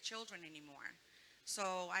wouldn't bear children anymore.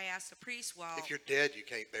 So I asked the priest, well, If you're dead, you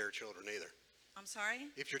can't bear children either. I'm sorry?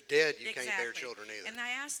 If you're dead, you can't bear Exactly. children either. And I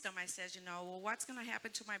asked them, I said, well, what's going to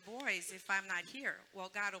happen to my boys if I'm not here? Well,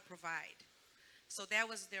 God will provide. So that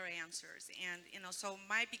was their answers. And, so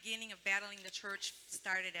my beginning of battling the church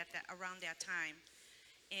started around that time.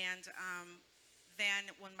 And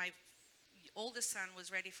then when my oldest son was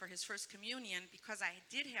ready for his first communion, because I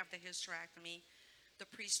did have the hysterectomy, the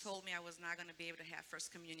priest told me I was not going to be able to have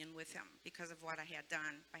first communion with him because of what I had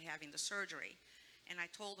done by having the surgery. And I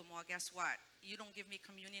told him, well, guess what? You don't give me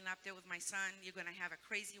communion up there with my son, you're going to have a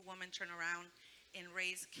crazy woman turn around and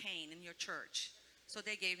raise Cain in your church. So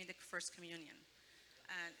they gave me the first communion.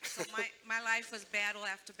 And so my life was battle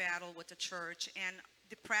after battle with the church, and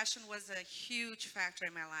depression was a huge factor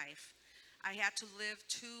in my life. I had to live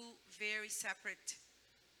 2 very separate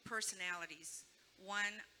personalities.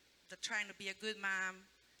 One, trying to be a good mom,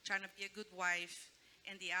 trying to be a good wife,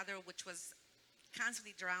 and the other, which was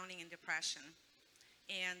constantly drowning in depression.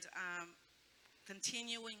 And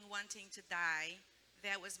continuing wanting to die,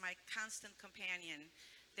 that was my constant companion,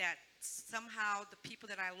 that somehow the people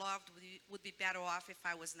that I loved would be better off if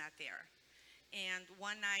I was not there. And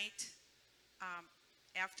one night,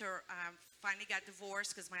 after I finally got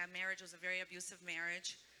divorced, because my marriage was a very abusive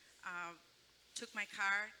marriage, took my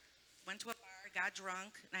car, went to a bar, got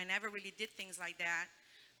drunk, and I never really did things like that,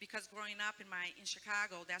 because growing up in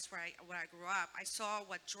Chicago, that's where I grew up, I saw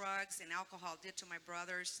what drugs and alcohol did to my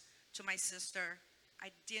brothers, to my sister. I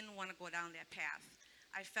didn't want to go down that path.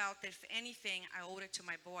 I felt that if anything, I owed it to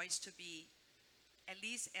my boys to be at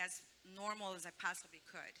least as normal as I possibly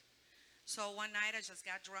could. So one night I just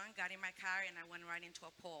got drunk, got in my car, and I went right into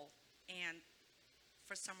a pole. And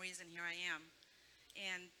for some reason, here I am.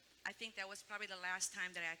 And I think that was probably the last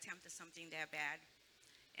time that I attempted something that bad.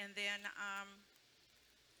 And then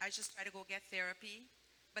I just tried to go get therapy.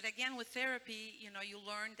 But again, with therapy, you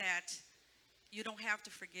learn that you don't have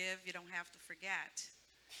to forgive, you don't have to forget.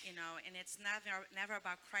 And it's never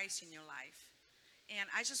about Christ in your life. And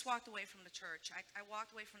I just walked away from the church. I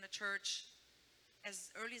walked away from the church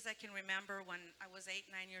as early as I can remember, when I was 8,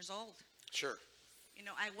 9 years old. Sure.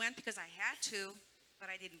 I went because I had to, but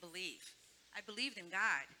I didn't believe. I believed in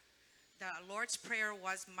God. The Lord's Prayer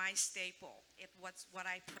was my staple. It was what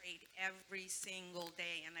I prayed every single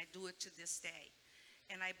day, and I do it to this day.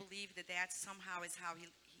 And I believe that somehow is how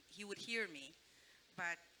he would hear me.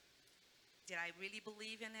 But did I really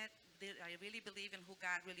believe in it? Did I really believe in who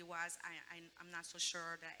God really was? I'm not so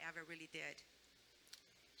sure that I ever really did.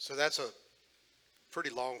 So that's a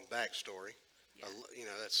pretty long backstory. Yeah.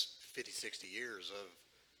 That's 50, 60 years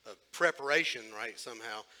of preparation, right,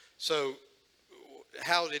 somehow. So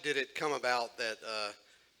how did it come about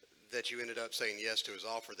that you ended up saying yes to his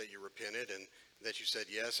offer, that you repented and that you said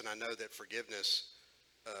yes? And I know that forgiveness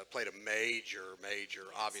played a major,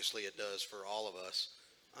 obviously it does for all of us.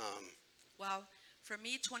 Well, for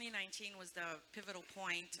me, 2019 was the pivotal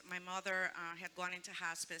point. My mother had gone into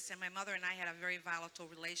hospice, and my mother and I had a very volatile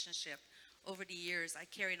relationship over the years. I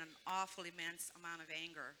carried an awful immense amount of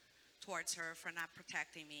anger towards her for not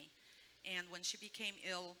protecting me. And when she became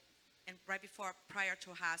ill, and prior to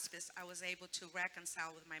hospice, I was able to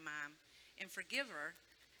reconcile with my mom and forgive her,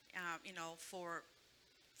 for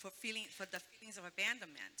the feelings of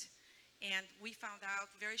abandonment. And we found out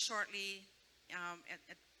very shortly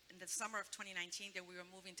in the summer of 2019 that we were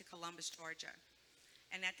moving to Columbus, Georgia.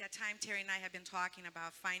 And at that time, Terry and I had been talking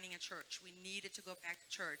about finding a church. We needed to go back to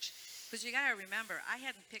church. Because you got to remember, I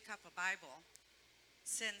hadn't picked up a Bible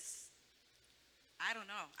since, I don't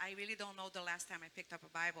know, I really don't know the last time I picked up a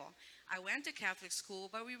Bible. I went to Catholic school,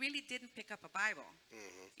 but we really didn't pick up a Bible.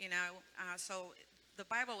 You know, so the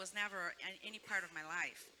Bible was never any part of my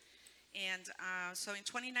life. And so in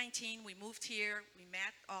 2019, we moved here, we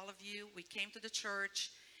met all of you, we came to the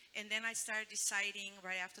church, and then I started deciding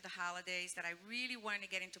right after the holidays that I really wanted to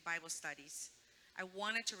get into Bible studies. I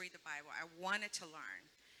wanted to read the Bible, I wanted to learn.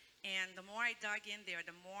 And the more I dug in there,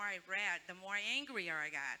 the more I read, the more angrier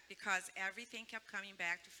I got, because everything kept coming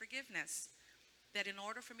back to forgiveness. That in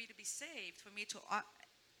order for me to be saved, for me to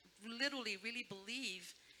literally really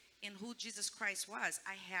believe in who Jesus Christ was,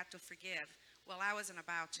 I had to forgive. Well, I wasn't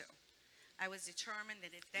about to. I was determined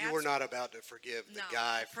that if that's... You were not about to forgive the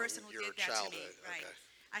guy the from person who your did that childhood. to me, right.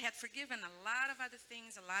 Okay. I had forgiven a lot of other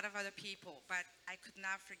things, a lot of other people, but I could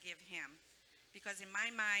not forgive him. Because in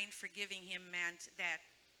my mind, forgiving him meant that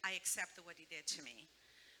I accepted what he did to me.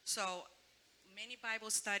 So many Bible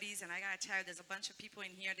studies, and I gotta tell you, there's a bunch of people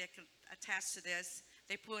in here that can attest to this.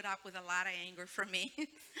 They put up with a lot of anger from me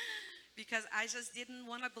because I just didn't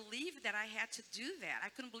want to believe that I had to do that. I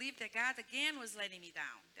couldn't believe that God again was letting me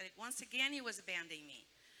down, that once again he was abandoning me,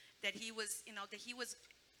 that he was, that he was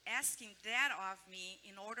asking that of me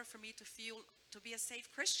in order for me to feel, to be a safe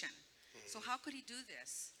Christian. So how could he do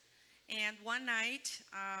this? And one night,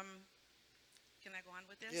 can I go on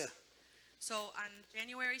with this? Yeah. So on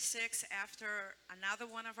January 6th, after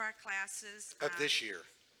another one of our classes. Of this year.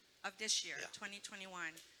 Of this year, Yeah.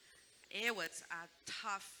 2021. It was a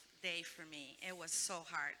tough day for me. It was so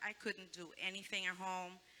hard. I couldn't do anything at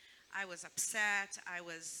home. I was upset. I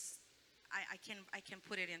can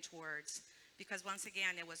put it into words. Because once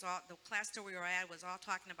again, it was all, the class that we were at was all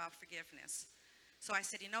talking about forgiveness. So I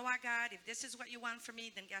said, you know what, God, if this is what you want from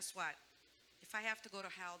me, then guess what? If I have to go to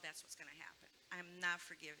hell, that's what's going to happen. I'm not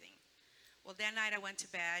forgiving. Well, that night I went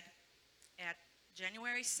to bed at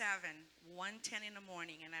January 7, 1:10 in the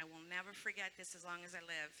morning, and I will never forget this as long as I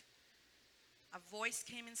live. A voice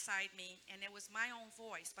came inside me, and it was my own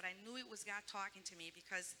voice, but I knew it was God talking to me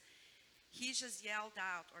because he just yelled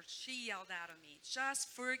out, or she yelled out at me,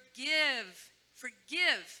 just forgive,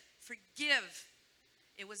 forgive, forgive.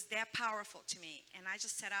 It was that powerful to me, and I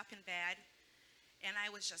just sat up in bed, and I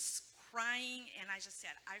was just crying, and I just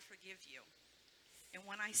said, I forgive you. And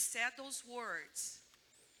when I said those words,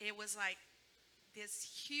 it was like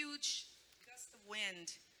this huge gust of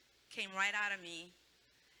wind came right out of me,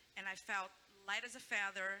 and I felt light as a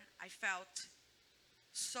feather. I felt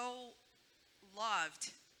so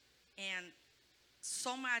loved, and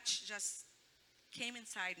so much just came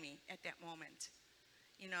inside me at that moment,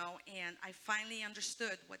 and I finally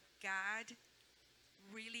understood what God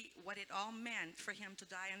really, what it all meant for him to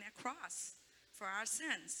die on that cross for our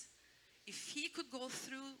sins. If he could go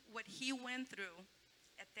through what he went through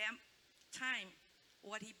at that time,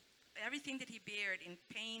 everything that he bared in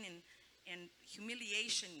pain and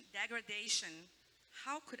humiliation, degradation,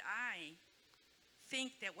 how could I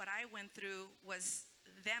think that what I went through was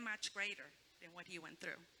that much greater than what he went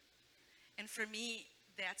through? And for me,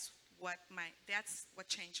 that's what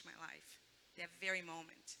changed my life, that very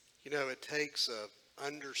moment. It takes a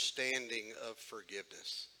understanding of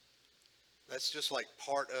forgiveness. That's just like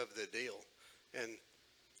part of the deal. And,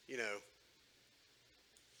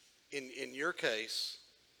 in your case,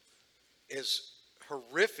 as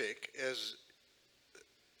horrific as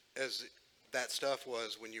that stuff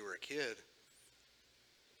was when you were a kid,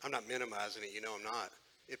 I'm not minimizing it, I'm not.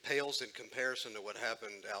 It pales in comparison to what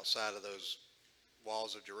happened outside of those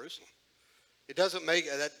walls of Jerusalem. It doesn't make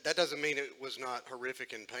that doesn't mean it was not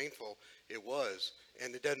horrific and painful. It was,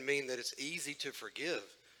 and it doesn't mean that it's easy to forgive.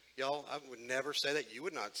 Y'all, I would never say that. You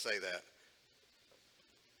would not say that.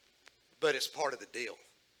 But it's part of the deal.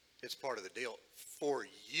 It's part of the deal for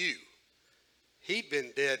you. He'd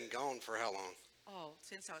been dead and gone for how long? Oh,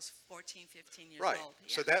 since I was 14, 15 years Right. old.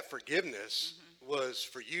 So Yeah. that forgiveness was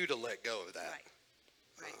for you to let go of that.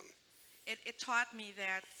 Right. It taught me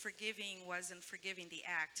that forgiving wasn't forgiving the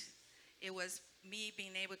act. It was me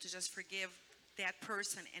being able to just forgive that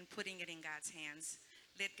person and putting it in God's hands.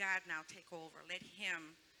 Let God now take over. Let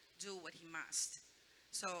him do what he must.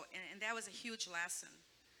 So, and that was a huge lesson.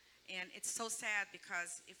 And it's so sad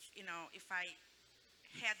because if I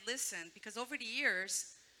had listened, because over the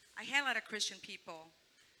years, I had a lot of Christian people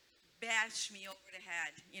bash me over the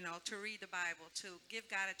head, to read the Bible, to give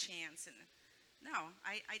God a chance. And no,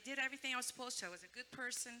 I did everything I was supposed to. I was a good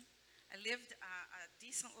person. I lived a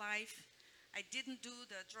decent life. I didn't do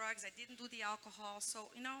the drugs. I didn't do the alcohol.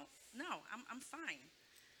 So, no, I'm fine.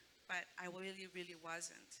 But I really, really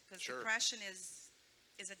wasn't. Because Sure. depression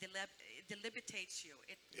it debilitates you.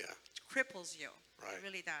 It Yeah. cripples you. Right. It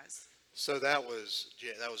really does. So that was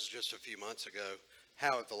just a few months ago.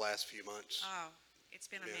 How have the last few months? Oh, it's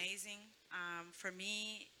been Yeah. amazing. For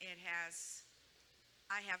me,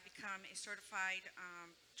 I have become a certified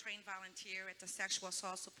trained volunteer at the Sexual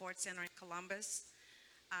Assault Support Center in Columbus.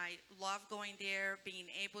 I love going there, being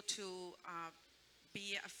able to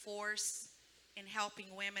be a force in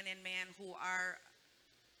helping women and men who are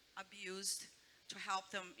abused, to help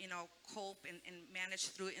them, cope and manage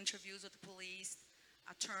through interviews with the police,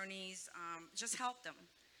 attorneys, just help them.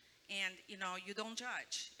 And, you don't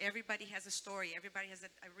judge. Everybody has a story. Everybody has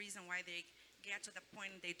a reason why they get to the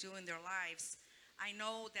point they do in their lives. I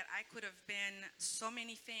know that I could have been so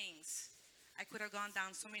many things. I could have gone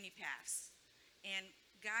down so many paths. And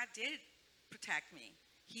God did protect me.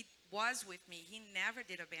 He was with me. He never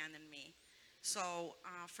did abandon me. So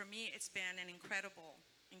for me, it's been an incredible,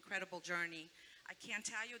 incredible journey. I can't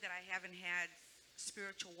tell you that I haven't had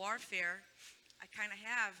spiritual warfare. I kind of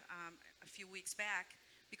have a few weeks back,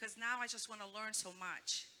 because now I just want to learn so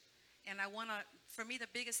much. And for me, the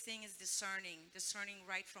biggest thing is discerning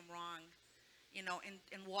right from wrong,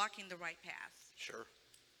 and walking the right path. Sure.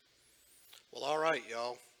 Well, all right,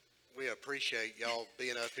 y'all. We appreciate y'all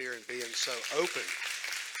being up here and being so open.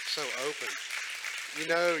 So open.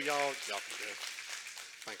 Y'all can do it.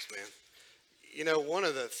 Thanks, man. One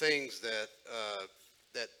of the things that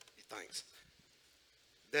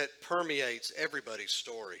permeates everybody's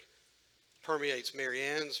story, permeates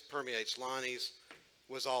Marianne's, permeates Lonnie's,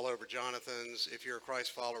 was all over Jonathan's. If you're a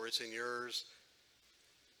Christ follower, it's in yours.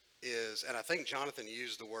 And I think Jonathan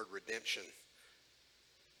used the word redemption.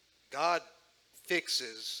 God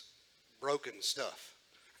fixes broken stuff.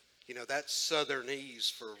 That's Southernese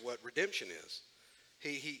for what redemption is.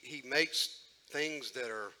 He makes things that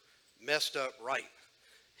are messed up right.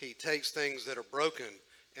 He takes things that are broken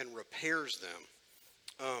and repairs them.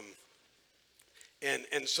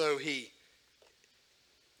 And so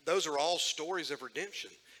those are all stories of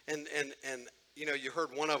redemption. And you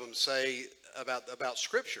heard one of them say about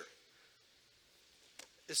Scripture.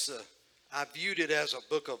 I viewed it as a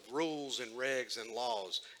book of rules and regs and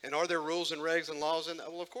laws. And are there rules and regs and laws in that?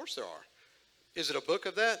 Well, of course there are. Is it a book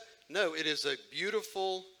of that? No, it is a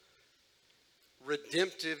beautiful,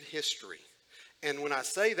 redemptive history. And when I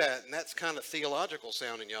say that, and that's kind of theological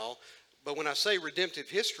sounding, y'all, but when I say redemptive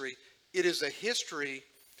history, it is a history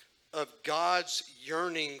of God's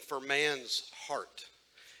yearning for man's heart.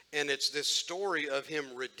 And it's this story of him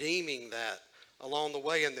redeeming that along the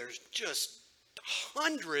way. And there's just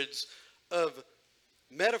hundreds of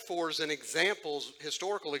metaphors and examples,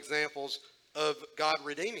 historical examples of God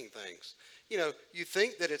redeeming things. You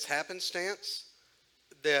think that it's happenstance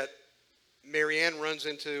that Marianne runs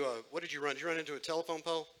into what did you run? Did you run into a telephone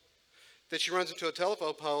pole? That she runs into a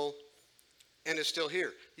telephone pole and is still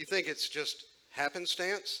here. You think it's just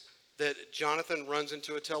happenstance that Jonathan runs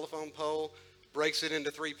into a telephone pole, breaks it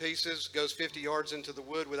into 3 pieces, goes 50 yards into the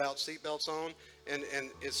wood without seatbelts on, and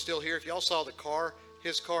is still here? If y'all saw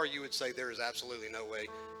his car, you would say there is absolutely no way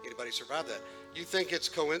anybody survived that. You think it's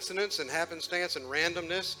coincidence and happenstance and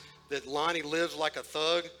randomness that Lonnie lives like a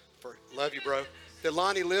thug love you, bro, that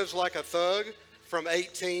Lonnie lives like a thug from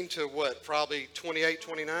 18 to what, probably 28,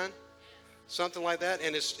 29, something like that,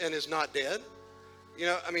 and is not dead?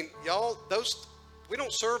 Y'all, we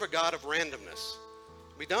don't serve a God of randomness.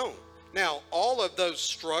 We don't. Now, all of those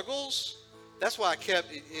struggles, that's why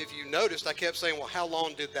if you noticed, I kept saying, well, how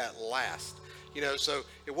long did that last? So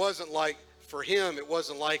it wasn't like, for him, it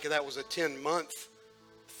wasn't like that was a 10-month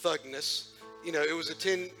thugness. It was a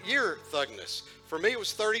 10-year thugness. For me, it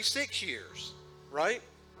was 36 years, right?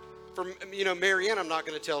 For, Marianne, I'm not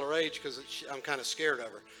going to tell her age because I'm kind of scared of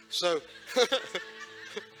her. So,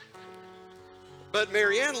 but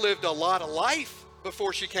Marianne lived a lot of life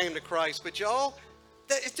before she came to Christ. But y'all,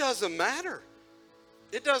 it doesn't matter.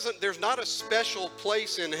 There's not a special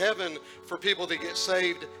place in heaven for people to get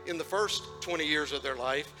saved in the first 20 years of their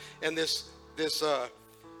life. And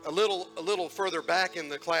a little further back in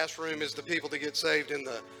the classroom is the people that get saved in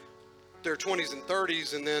their 20s and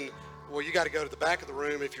 30s. And then, well, you got to go to the back of the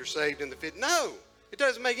room if you're saved in the 50s. No, it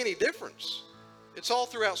doesn't make any difference. It's all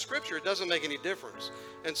throughout Scripture. It doesn't make any difference.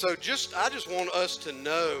 And so I just want us to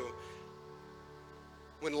know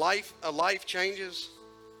when a life changes,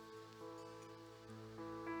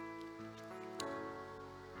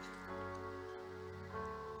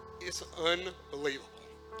 it's unbelievable.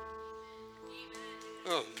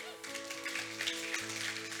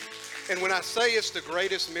 And when I say it's the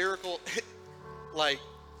greatest miracle, it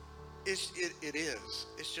is.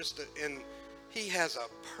 It's just, and he has a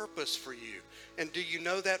purpose for you. And do you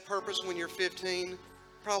know that purpose when you're 15?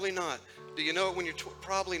 Probably not. Do you know it when you're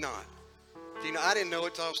probably not. Do you know, I didn't know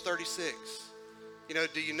it till I was 36. You know,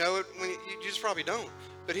 do you know it when you just probably don't.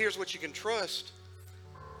 But here's what you can trust.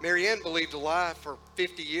 Marianne believed a lie for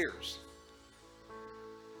 50 years.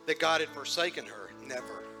 That God had forsaken her.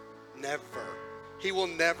 Never. Never. He will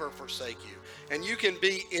never forsake you. And you can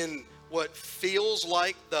be in what feels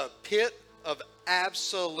like the pit of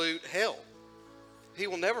absolute hell. He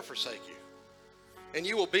will never forsake you. And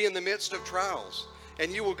you will be in the midst of trials.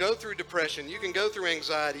 And you will go through depression. You can go through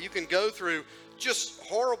anxiety. You can go through just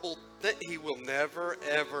horrible things. He will never,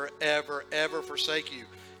 ever, ever, ever forsake you.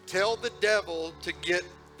 Tell the devil to get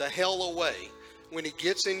the hell away when he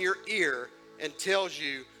gets in your ear and tells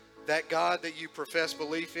you that God that you profess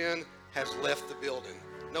belief in has left the building.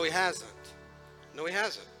 No, he hasn't. No, he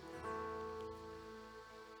hasn't.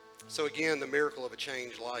 So again, the miracle of a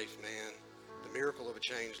changed life, man. The miracle of a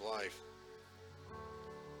changed life.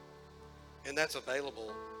 And that's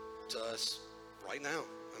available to us right now.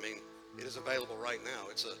 I mean, it is available right now.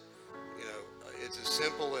 It's it's as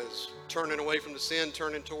simple as turning away from the sin,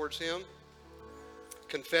 turning towards him,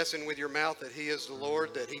 confessing with your mouth that he is the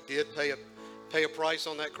Lord, that he did pay a price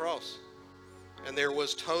on that cross. And there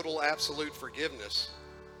was total, absolute forgiveness.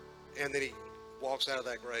 And then he walks out of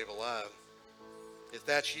that grave alive. If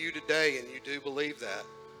that's you today and you do believe that,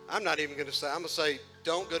 I'm not even going to say, I'm going to say,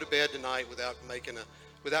 don't go to bed tonight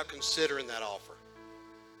without considering that offer.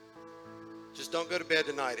 Just don't go to bed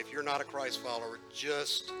tonight if you're not a Christ follower.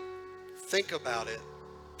 Just think about it,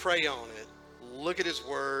 pray on it, look at his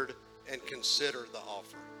word, and consider the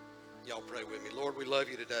offer. Y'all pray with me. Lord, we love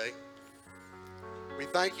you today. We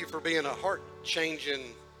thank you for being a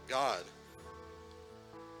heart-changing God.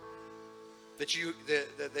 That you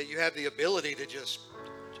have the ability to just,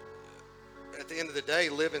 at the end of the day,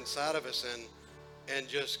 live inside of us and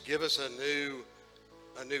just give us a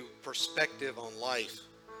new perspective on life.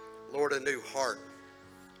 Lord, a new heart,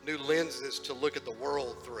 new lenses to look at the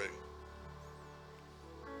world through.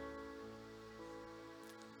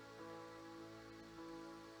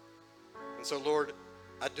 And so, Lord,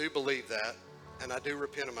 I do believe that, and I do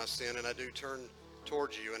repent of my sin, and I do turn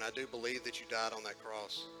towards you, and I do believe that you died on that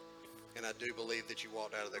cross, and I do believe that you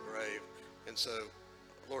walked out of the grave. And so,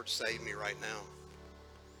 Lord, save me right now.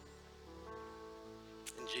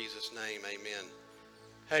 In Jesus' name, amen.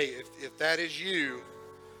 Hey, if that is you,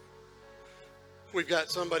 we've got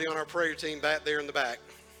somebody on our prayer team back there in the back.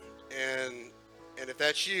 And if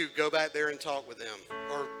that's you, go back there and talk with them.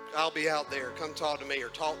 Or I'll be out there. Come talk to me or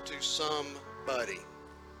talk to somebody.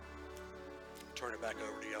 Turn it back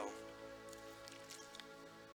over to y'all.